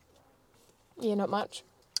 Yeah, not much.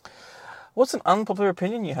 What's an unpopular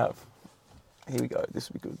opinion you have? Here we go. This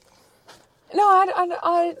will be good. No,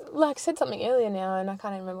 I like said something earlier now, and I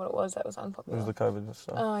can't even remember what it was that was It unpopular. was the COVID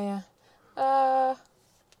stuff. Oh yeah.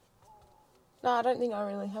 No, I don't think I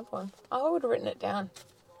really have one. I would have written it down.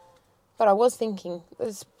 But I was thinking,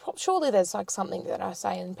 surely there's like something that I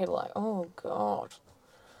say and people are like, oh God.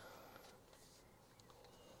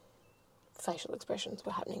 Facial expressions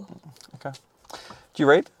were happening. Okay. Do you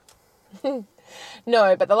read?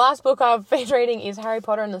 No, but the last book I've been reading is Harry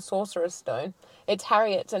Potter and the Sorcerer's Stone. It's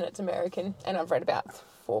Harriet's and it's American, and I've read about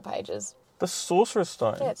 4 pages. The Sorcerer's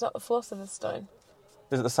Stone? Yeah, it's not the Philosopher's Stone.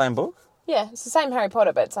 Is it the same book? Yeah, it's the same Harry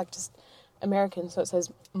Potter, but it's like just American, so it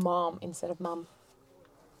says mom instead of mum.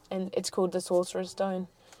 And it's called the Sorcerer's Stone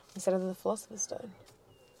instead of the Philosopher's Stone.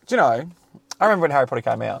 Do you know, I remember when Harry Potter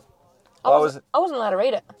came out. I wasn't allowed to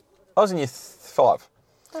read it. I was in year 5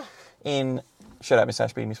 in, shout out Miss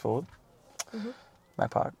Ashby and Miss Ford,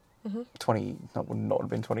 Mac Park. 20, would not have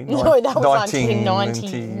been 20. No, that was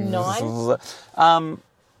 1999.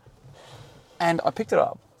 And I picked it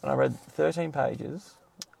up and I read 13 pages.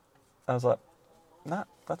 I was like, nah,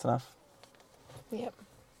 that's enough. Yep.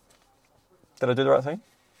 Did I do the right thing?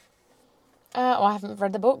 Well, I haven't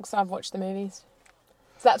read the books. I've watched the movies.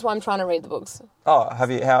 So that's why I'm trying to read the books. Oh,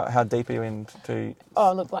 have you? How deep are you into?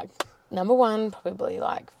 Oh, look, like, number 1, probably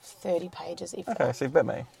like 30 pages. If Okay, that. so you bet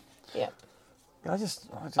me. Yep. I've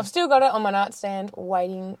I've still got it on my nightstand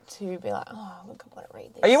waiting to be like, oh, look, I want to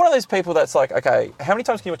read this. Are you one of those people that's like, okay, how many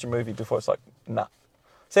times can you watch a movie before it's like, nah?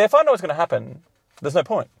 See, if I know what's going to happen, there's no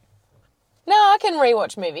point. No, I can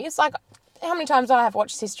rewatch movies. Like, how many times I have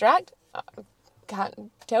watched Sister Act? I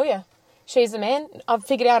can't tell you. She's the Man. I've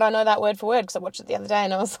figured out I know that word for word because I watched it the other day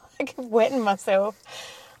and I was like wetting myself.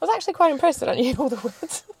 I was actually quite impressed that I knew all the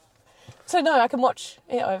words. So no, I can watch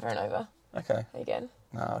it over and over. Okay. again.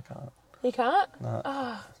 No, I can't. You can't? No.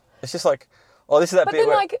 Oh. It's just like, oh, this is that But bit then,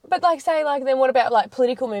 where... say, then what about, like,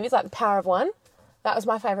 political movies, like The Power of One? That was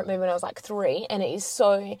my favourite movie when I was, like, 3, and it is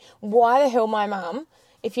so... Why the hell my mum...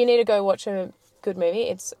 If you need to go watch a good movie,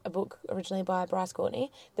 it's a book originally by Bryce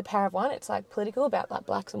Courtney, The Power of One. It's, like, political, about, like,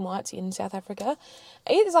 blacks and whites in South Africa.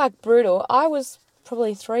 It's, like, brutal. I was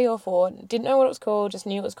probably 3 or 4, didn't know what it was called, just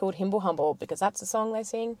knew it was called Himble Humble, because that's the song they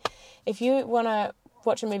sing. If you want to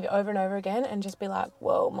watch a movie over and over again and just be like,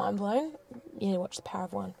 whoa, mind blown, you need to watch The Power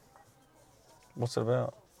of One. What's it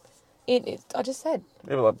about? I just said.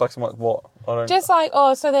 Yeah, but like blacks and white, what? I don't... Just like,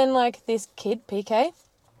 so then, like, this kid, PK,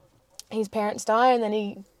 his parents die, and then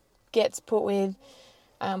he gets put with,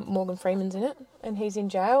 Morgan Freeman's in it, and he's in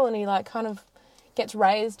jail, and he, like, kind of gets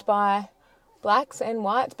raised by blacks and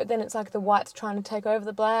whites, but then it's, like, the whites trying to take over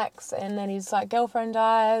the blacks, and then his, like, girlfriend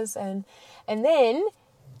dies, and then,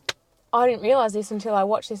 I didn't realise this until I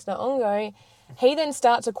watched this not long ago, he then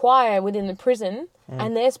starts a choir within the prison,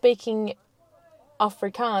 and they're speaking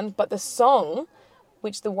Afrikaans, but the song,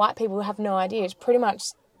 which the white people have no idea, is pretty much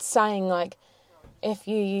saying, like, F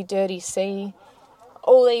you dirty sea,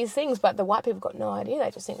 all these things, but the white people got no idea.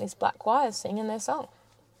 They just think this black choir is singing their song.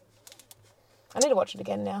 I need to watch it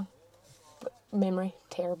again now. Memory,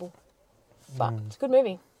 terrible. But it's a good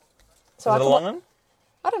movie. So is it a long one?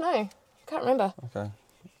 I don't know. I can't remember. Okay.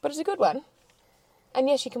 But it's a good one. And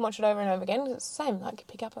yes, you can watch it over and over again. It's the same, like, you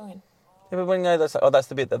pick up again. Yeah, but when you know that's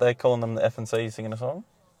the bit that they're calling them the F&C singing a song?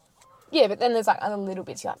 Yeah, but then there's, like, other little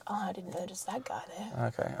bits. You're like, oh, I didn't notice that guy there.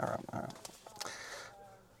 Okay, all right.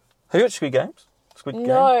 Have you watched Squid Games? Squid Game?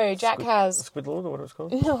 No, Jack has. Squidlord, or what it was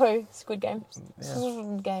called? No, Squid Game. Yeah.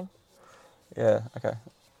 Squid Game. Yeah, okay.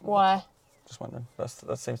 Why? Just wondering. That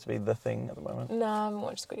seems to be the thing at the moment. No, I haven't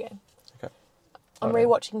watched Squid Game. Okay. I'm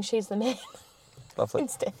rewatching She's the Man Lovely.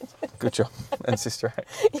 instead. Good job. And Sister Act.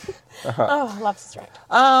 Oh, I love Sister Act.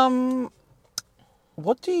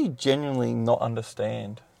 What do you genuinely not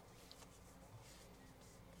understand?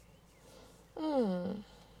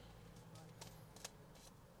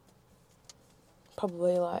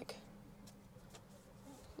 Probably, like,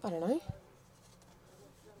 I don't know.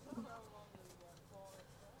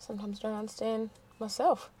 Sometimes I don't understand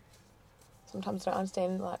myself. Sometimes I don't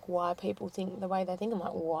understand, like, why people think the way they think. I'm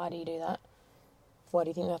like, why do you do that? Why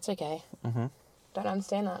do you think that's okay? Mm-hmm. Don't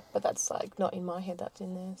understand that. But that's, like, not in my head, that's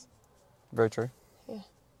in theirs. Very true. Yeah.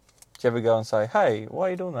 Do you ever go and say, hey, why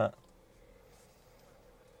are you doing that?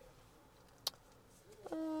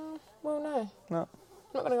 Well, no. No.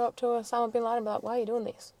 I'm not going to go up to Osama bin Laden and be like, why are you doing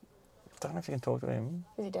this? Don't know if you can talk to him.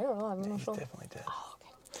 Is he dead or alive? I'm not He's sure. definitely dead. Oh, okay.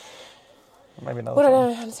 Maybe another What I time.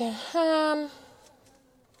 don't understand.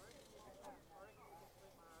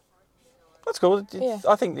 That's cool. Yeah.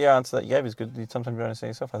 I think the answer that you gave is good. Sometimes you don't understand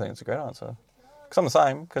yourself. I think it's a great answer. Because I'm the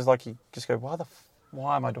same. Because, like, you just go,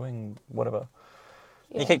 why am I doing whatever?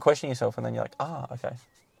 Yeah. You keep questioning yourself, and then you're like, okay.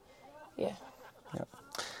 Yeah. Yeah.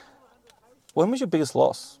 When was your biggest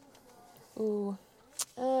loss? Ooh.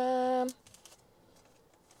 I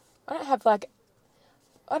don't have, like,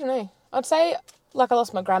 I don't know. I'd say, like, I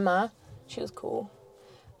lost my grandma. She was cool.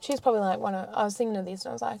 She's probably, like, I was thinking of this,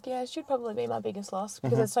 and I was like, yeah, she'd probably be my biggest loss,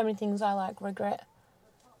 because there's so many things I, like, regret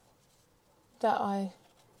that I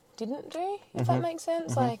didn't do, if that makes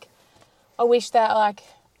sense. Like, I wish that, like,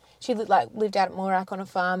 she lived out at Morak on a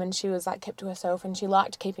farm, and she was, like, kept to herself, and she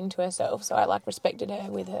liked keeping to herself, so I, like, respected her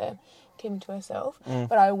with her keeping to herself.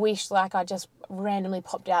 But I wish, like, I just randomly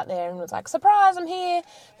popped out there and was like, surprise, I'm here.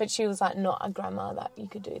 But she was, like, not a grandma that you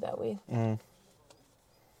could do that with.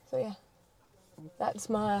 So, yeah. That's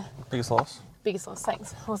my Biggest loss? biggest loss.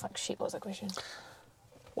 Thanks. I was like, shit, what was that question?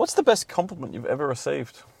 What's the best compliment you've ever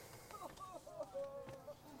received?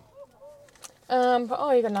 You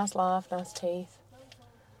got a nice laugh, nice teeth.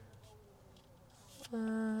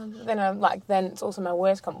 Then it's also my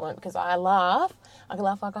worst compliment, because I can laugh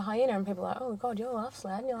like a hyena, and people are like, oh God, your laugh's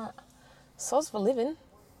loud. And you're like, soz for living.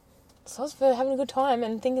 Soz for having a good time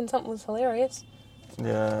and thinking something was hilarious.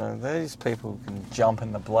 Yeah, these people can jump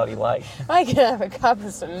in the bloody lake. I can have a cup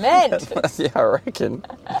of cement. Yeah, I reckon.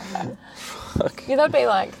 Fuck. Yeah, that'd be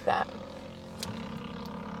like that.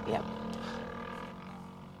 Yep.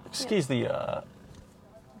 Excuse the...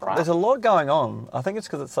 Right. There's a lot going on. I think it's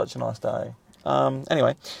because it's such a nice day.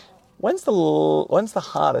 Anyway, when's the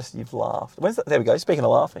hardest you've laughed? There we go. Speaking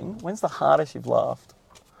of laughing, when's the hardest you've laughed?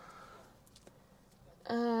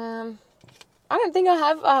 I don't think I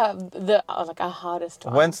have a hardest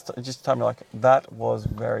time. Just tell me, like, that was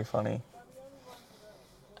very funny.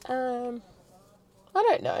 I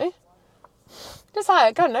don't know. Just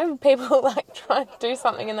like, I don't know, people like try to do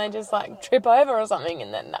something and they just like trip over or something,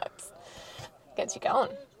 and then that gets you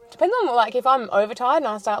going. Depends on, like, if I'm overtired and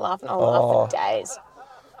I start laughing, I'll laugh for days.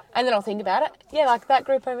 And then I'll think about it. Yeah, like that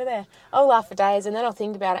group over there. I'll laugh for days and then I'll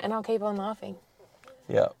think about it and I'll keep on laughing.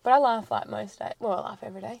 Yeah. But I laugh like most days. Well, I laugh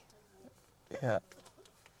every day. Yeah.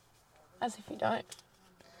 As if you don't.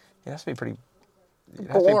 It has to be pretty... It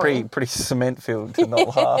has to be pretty cement-filled to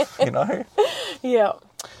not laugh, you know? Yeah.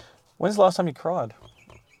 When's the last time you cried?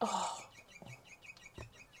 I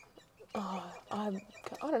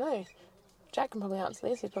don't know. Jack can probably answer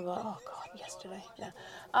this. He's probably like, oh, God, yesterday. No.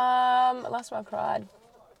 Last time I cried.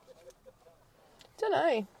 Don't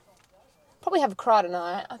know. Probably have a cry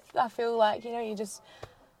tonight. I feel like, you know, you just...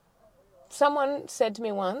 Someone said to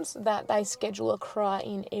me once that they schedule a cry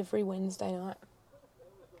in every Wednesday night.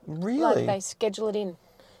 Really? Like they schedule it in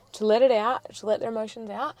to let it out, to let their emotions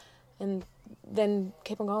out, and then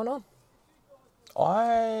keep on going on.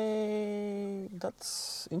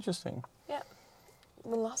 That's interesting. Yeah.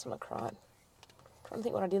 Well, the last time I cried. I'm trying to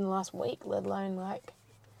think what I did in the last week, let alone like...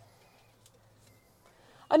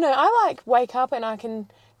 I know, I like wake up and I can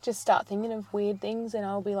just start thinking of weird things and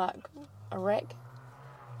I'll be like a wreck.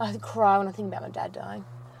 I cry when I think about my dad dying.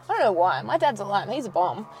 I don't know why. My dad's alive. He's a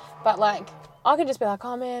bomb. But like, I can just be like,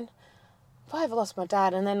 oh man, if I ever lost my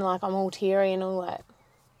dad, and then like I'm all teary and all like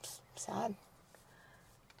sad.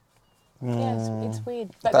 Yeah, it's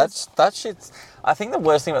weird. But that shit's... I think the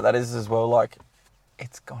worst thing about that is as well, like,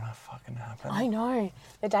 it's gonna fucking happen. I know.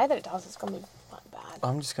 The day that it does, it's gonna be like bad.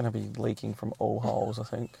 I'm just gonna be leaking from all holes, I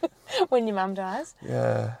think. When your mum dies.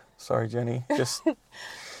 Yeah. Sorry, Jenny. Just...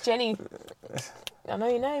 Jenny, I know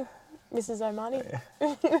your name, Mrs. O'Mani.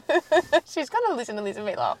 She's gonna listen to this and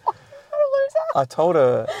be like, oh, what a loser. I told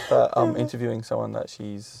her that I'm interviewing someone that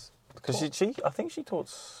she's... Because she I think she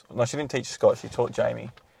taught... No, she didn't teach Scott. She taught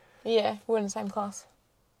Jamie. Yeah, we're in the same class.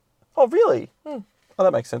 Oh, really? Oh,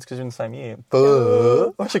 that makes sense because you're in the same year.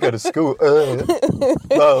 I should go to school.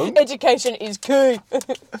 Education is key.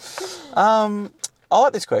 I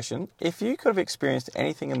like this question. If you could have experienced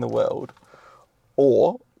anything in the world,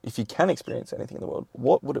 or if you can experience anything in the world,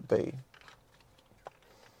 what would it be?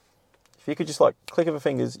 If you could just, like, click of your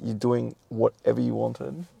fingers, you're doing whatever you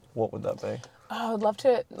wanted, what would that be? Oh, I'd love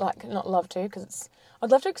to, like, not love to, because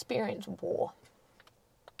I'd love to experience war.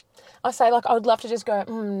 I say, like, I would love to just go,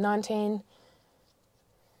 1912.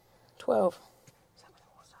 Is that when the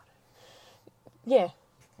war started? Yeah.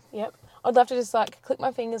 Yep. I'd love to just, like, click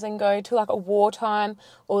my fingers and go to, like, a wartime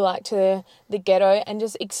or, like, to the ghetto and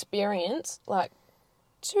just experience, like,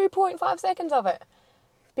 2.5 seconds of it.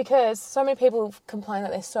 Because so many people complain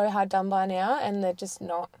that they're so hard done by now and they're just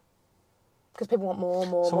not. Because people want more and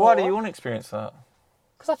more. So why do you want to experience that?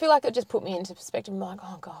 Because I feel like it just put me into perspective. I'm like,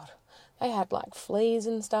 oh, God, they had, like, fleas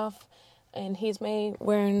and stuff. And here's me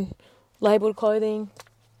wearing labelled clothing.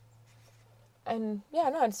 And, yeah,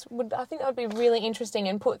 no, I think that would be really interesting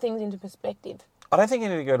and put things into perspective. I don't think you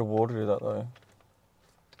need to go to war to do that, though.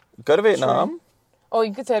 Go to Vietnam. True. Or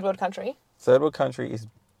you could third world country. Third world country is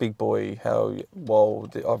big boy. I've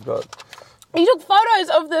got... You took photos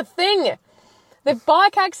of the thing. The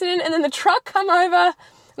bike accident and then the truck come over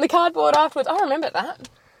and the cardboard afterwards. I remember that.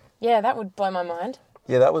 Yeah, that would blow my mind.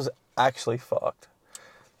 Yeah, that was actually fucked.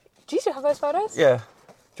 Do you still have those photos? Yeah. Do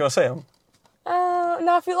you want to see them?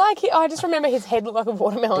 No, I feel like I just remember his head looked like a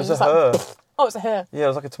watermelon. It was a her. Oh, it was a her. Yeah, it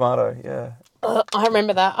was like a tomato, yeah. I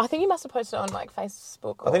remember that. I think you must have posted it on like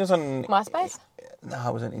Facebook or I think it was on... MySpace? No,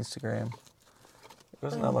 it was on Instagram. It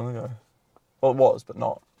wasn't that long ago. Well, it was, but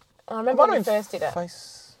not. I remember when you first did it.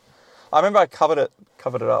 I remember I covered it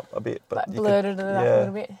up a bit, but like blurted it up a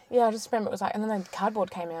little bit. Yeah, I just remember it was like, and then the cardboard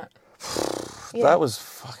came out. Yeah. That was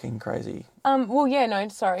fucking crazy. Well, yeah, no,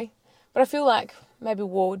 sorry, but I feel like maybe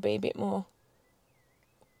war would be a bit more.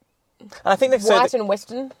 And I think white and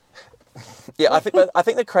Western. Yeah, I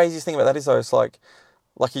think the craziest thing about that is though, it's like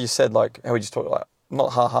you said, like how we just talked, like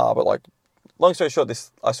not but like, long story short,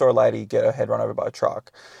 I saw a lady get her head run over by a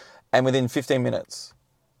truck, and within 15 minutes,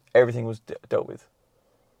 everything was dealt with.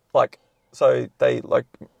 Like, so they, like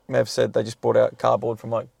Mev said, they just brought out cardboard from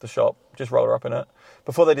like the shop, just rolled her up in it.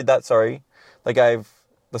 Before they did that, they gave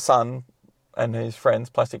the son and his friend's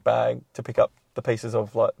plastic bag to pick up the pieces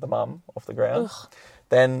of like the mum off the ground. Ugh.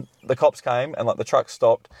 Then the cops came and like the truck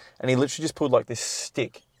stopped, and he literally just pulled like this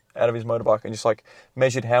stick out of his motorbike and just like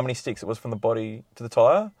measured how many sticks it was from the body to the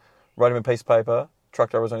tyre, wrote him a piece of paper, truck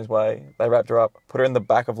driver was on his way, they wrapped her up, put her in the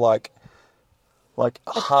back of like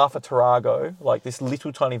half a Tarago, like this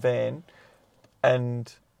little tiny van,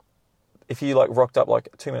 and if you like rocked up like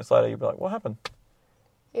 2 minutes later, you'd be like, what happened?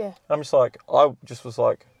 Yeah. And I'm just like, I just was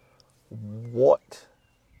like, what?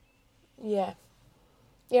 Yeah.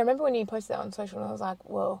 Yeah, I remember when you posted that on social and I was like,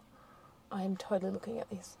 well, I am totally looking at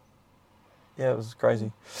this. Yeah, it was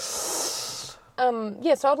crazy.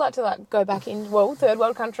 Yeah, so I'd like to like go back in, third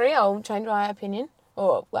world country, I'll change my opinion.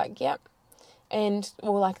 Or like, or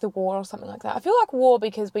like the war or something like that. I feel like war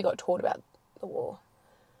because we got taught about the war.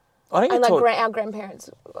 I think And it like taught... our grandparents,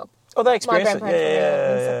 Oh, they experienced it. grandparents were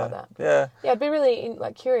there and stuff Yeah. like that. Yeah. Yeah, I'd be really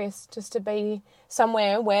like curious just to be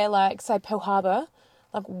somewhere where like, say Pearl Harbor,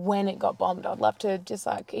 like when it got bombed, I'd love to just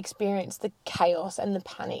like experience the chaos and the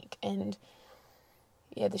panic and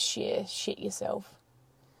the sheer shit yourself.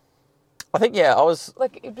 I think, I was...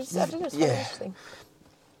 Like, I think it was so interesting.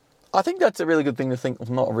 I think that's a really good thing to think,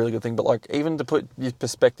 not a really good thing, but like even to put your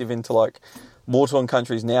perspective into like war-torn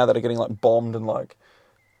countries now that are getting like bombed and like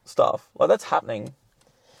stuff. Like that's happening.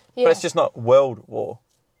 Yeah. But it's just not world war.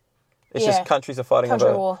 It's just countries are fighting Country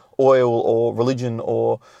over war. oil or religion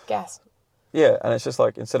or... Gas. Yeah, and it's just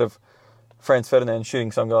like instead of Franz Ferdinand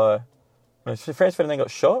shooting some guy... Franz Ferdinand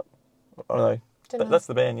got shot? I don't know. That's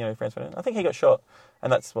the band, Franz Ferdinand. I think he got shot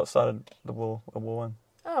and that's what started the war, World War One.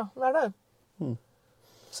 Oh, righto.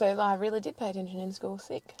 So I really did pay attention in school.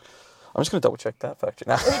 Sick. I'm just going to double check that fact.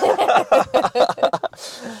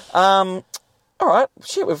 All right.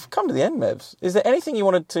 Shit, we've come to the end, Mevs. Is there anything you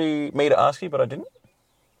wanted me to ask you, but I didn't?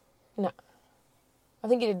 No. I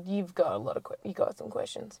think you've got a lot of you got some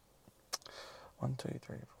questions. 1, 2,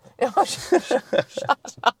 3, 4. Oh,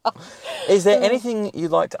 shut up. Is there anything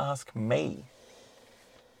you'd like to ask me?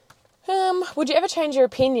 Would you ever change your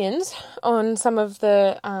opinions on some of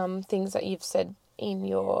the things that you've said in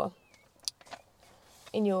your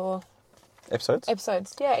Episodes?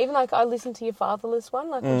 Yeah, even like I listened to your fatherless one.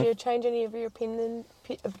 Like, would you change any of your opinions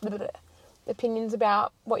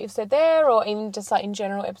about what you've said there, or even just like in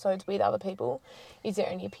general episodes with other people? Is there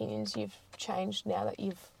any opinions you've changed now that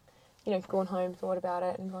you've, gone home, thought about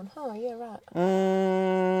it, and gone, oh yeah, right?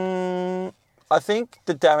 I think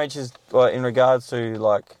the damage is in regards to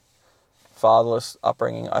like fatherless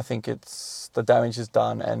upbringing. I think the damage is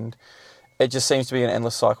done and. It just seems to be an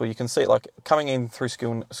endless cycle. You can see it like coming in through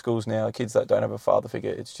schools now, kids that don't have a father figure,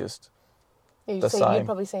 it's just the same. You'd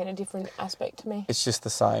probably see in a different aspect to me. It's just the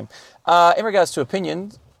same. In regards to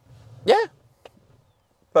opinions, yeah.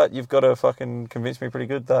 But you've got to fucking convince me pretty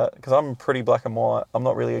good that... Because I'm pretty black and white. I'm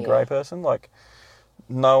not really a grey person. Like,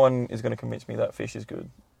 no one is going to convince me that fish is good.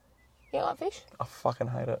 You like fish? I fucking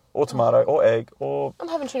hate it. Or tomato, or egg, or... I'm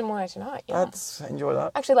having tuna moe tonight, yeah. Enjoy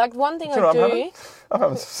that. Actually, like, one thing I'm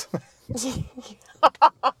having some...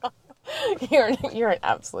 You're an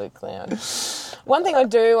absolute clown. One thing I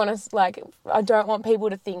do want to, like, I don't want people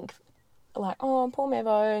to think, like, oh, poor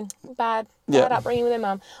Mevo, bad upbringing with her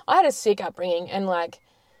mum. I had a sick upbringing, and, like,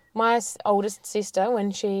 my oldest sister,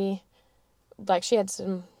 when she had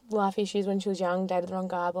some life issues when she was young, dated the wrong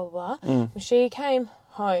guy, blah, blah, blah. When she came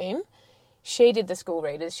home, she did the school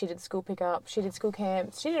readers, she did the school pickup, she did school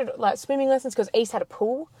camps, she did, like, swimming lessons, because East had a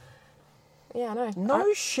pool. Yeah, I know.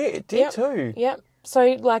 No shit, it did too. Yep.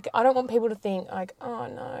 So, like, I don't want people to think, like, oh,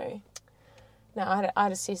 no. No, I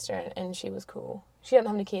had a sister and she was cool. She doesn't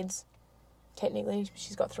have any kids, technically.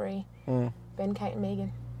 She's got 3. Ben, Kate and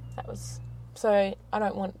Megan. So, I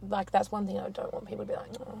don't want, like, that's one thing I don't want people to be like,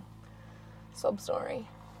 oh, sob story.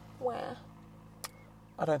 Wow.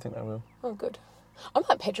 I don't think they will. Oh, good. I'm,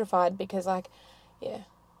 like, petrified because, like,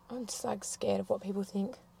 I'm just, like, scared of what people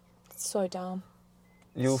think. It's so dumb.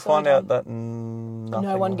 You'll find out that nothing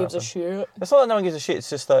no one will gives happen. a shit. It's not that no one gives a shit, it's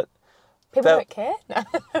just that... People don't care? No.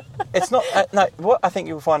 It's not... no, what I think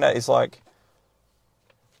you'll find out is, like,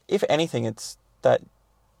 if anything, it's that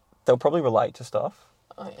they'll probably relate to stuff.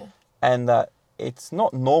 Oh, yeah. And that it's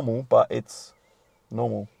not normal, but it's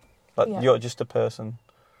normal. But you're just a person.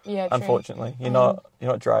 Yeah, true. Unfortunately. You're not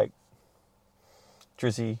Drake.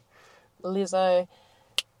 Drizzy. Lizzo.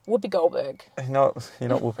 Whoopi Goldberg. You're not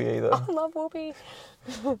Whoopi either. I love Whoopi.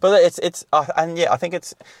 But it's and yeah, I think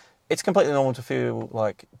it's completely normal to feel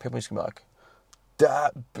like people just gonna be like,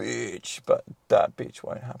 that bitch, but that bitch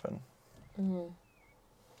won't happen. And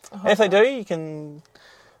if they do, you can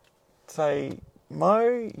say,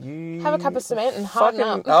 Mo, you... Have a cup of cement and harden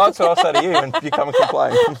up. Oh, that's what I'll say to you when you come and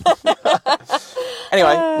complain.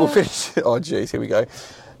 Anyway, we'll finish. Oh, jeez, here we go.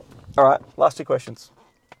 All right, last 2 questions.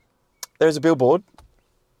 There is a billboard,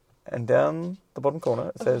 and down the bottom corner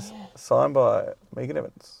it says, signed by Megan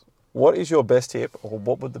Evans. What is your best tip, or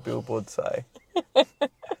what would the billboard say?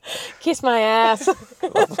 Kiss my ass.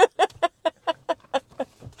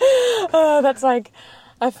 Oh, that's like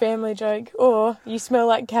a family joke. Or you smell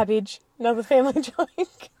like cabbage. Another family joke.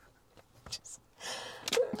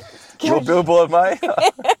 Your billboard, mate.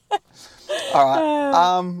 All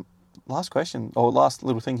right. Last question, or last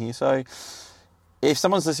little thing here. So, if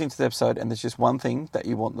someone's listening to the episode and there's just one thing that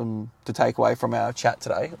you want them to take away from our chat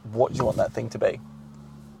today, what do you want that thing to be?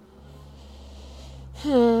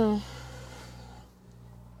 I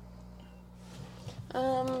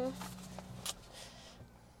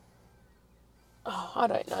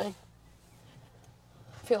don't know.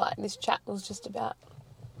 I feel like this chat was just about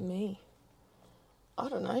me. I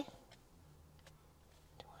don't know.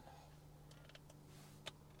 Do I know?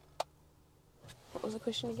 What was the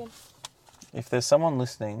question again? If there's someone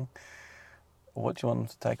listening, what do you want them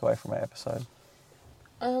to take away from our episode?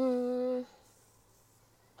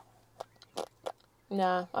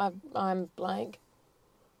 Nah, I'm blank.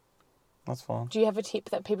 That's fine. Do you have a tip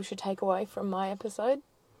that people should take away from my episode?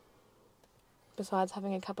 Besides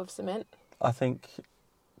having a cup of cement? I think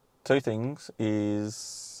two things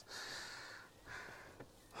is...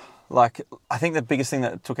 Like, I think the biggest thing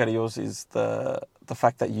that I took out of yours is the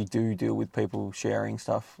fact that you do deal with people sharing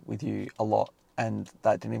stuff with you a lot, and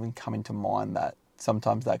that didn't even come into mind that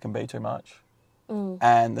sometimes that can be too much.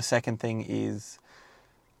 And the second thing is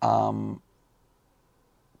you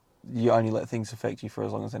only let things affect you for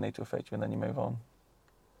as long as they need to affect you, and then you move on.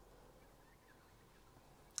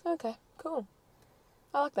 Okay, cool.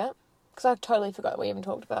 I like that. Because I totally forgot we even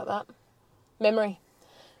talked about that. Memory.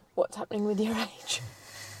 What's happening with your age?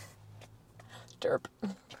 Derp.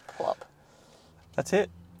 Plop. That's it.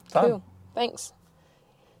 Done. Cool. Thanks.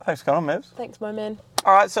 Thanks for coming on, Mevs. Thanks, my man.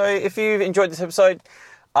 All right, so if you've enjoyed this episode,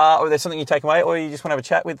 or there's something you take away, or you just want to have a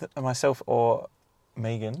chat with myself or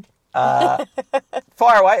Megan, fire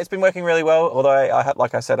away. It's been working really well, although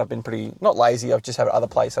like I said, I've been pretty, not lazy, I've just had other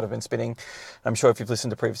plates that I've been spinning. I'm sure if you've listened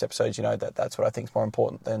to previous episodes, you know that that's what I think is more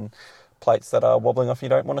important than plates that are wobbling off and you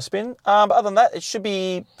don't want to spin. But other than that, it should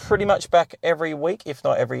be pretty much back every week, if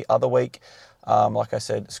not every other week. Like I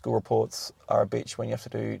said, school reports are a bitch when you have to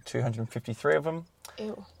do 253 of them.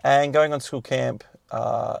 Ew. And going on school camp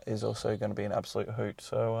is also going to be an absolute hoot.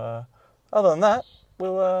 So other than that,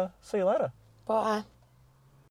 we'll see you later. Bye.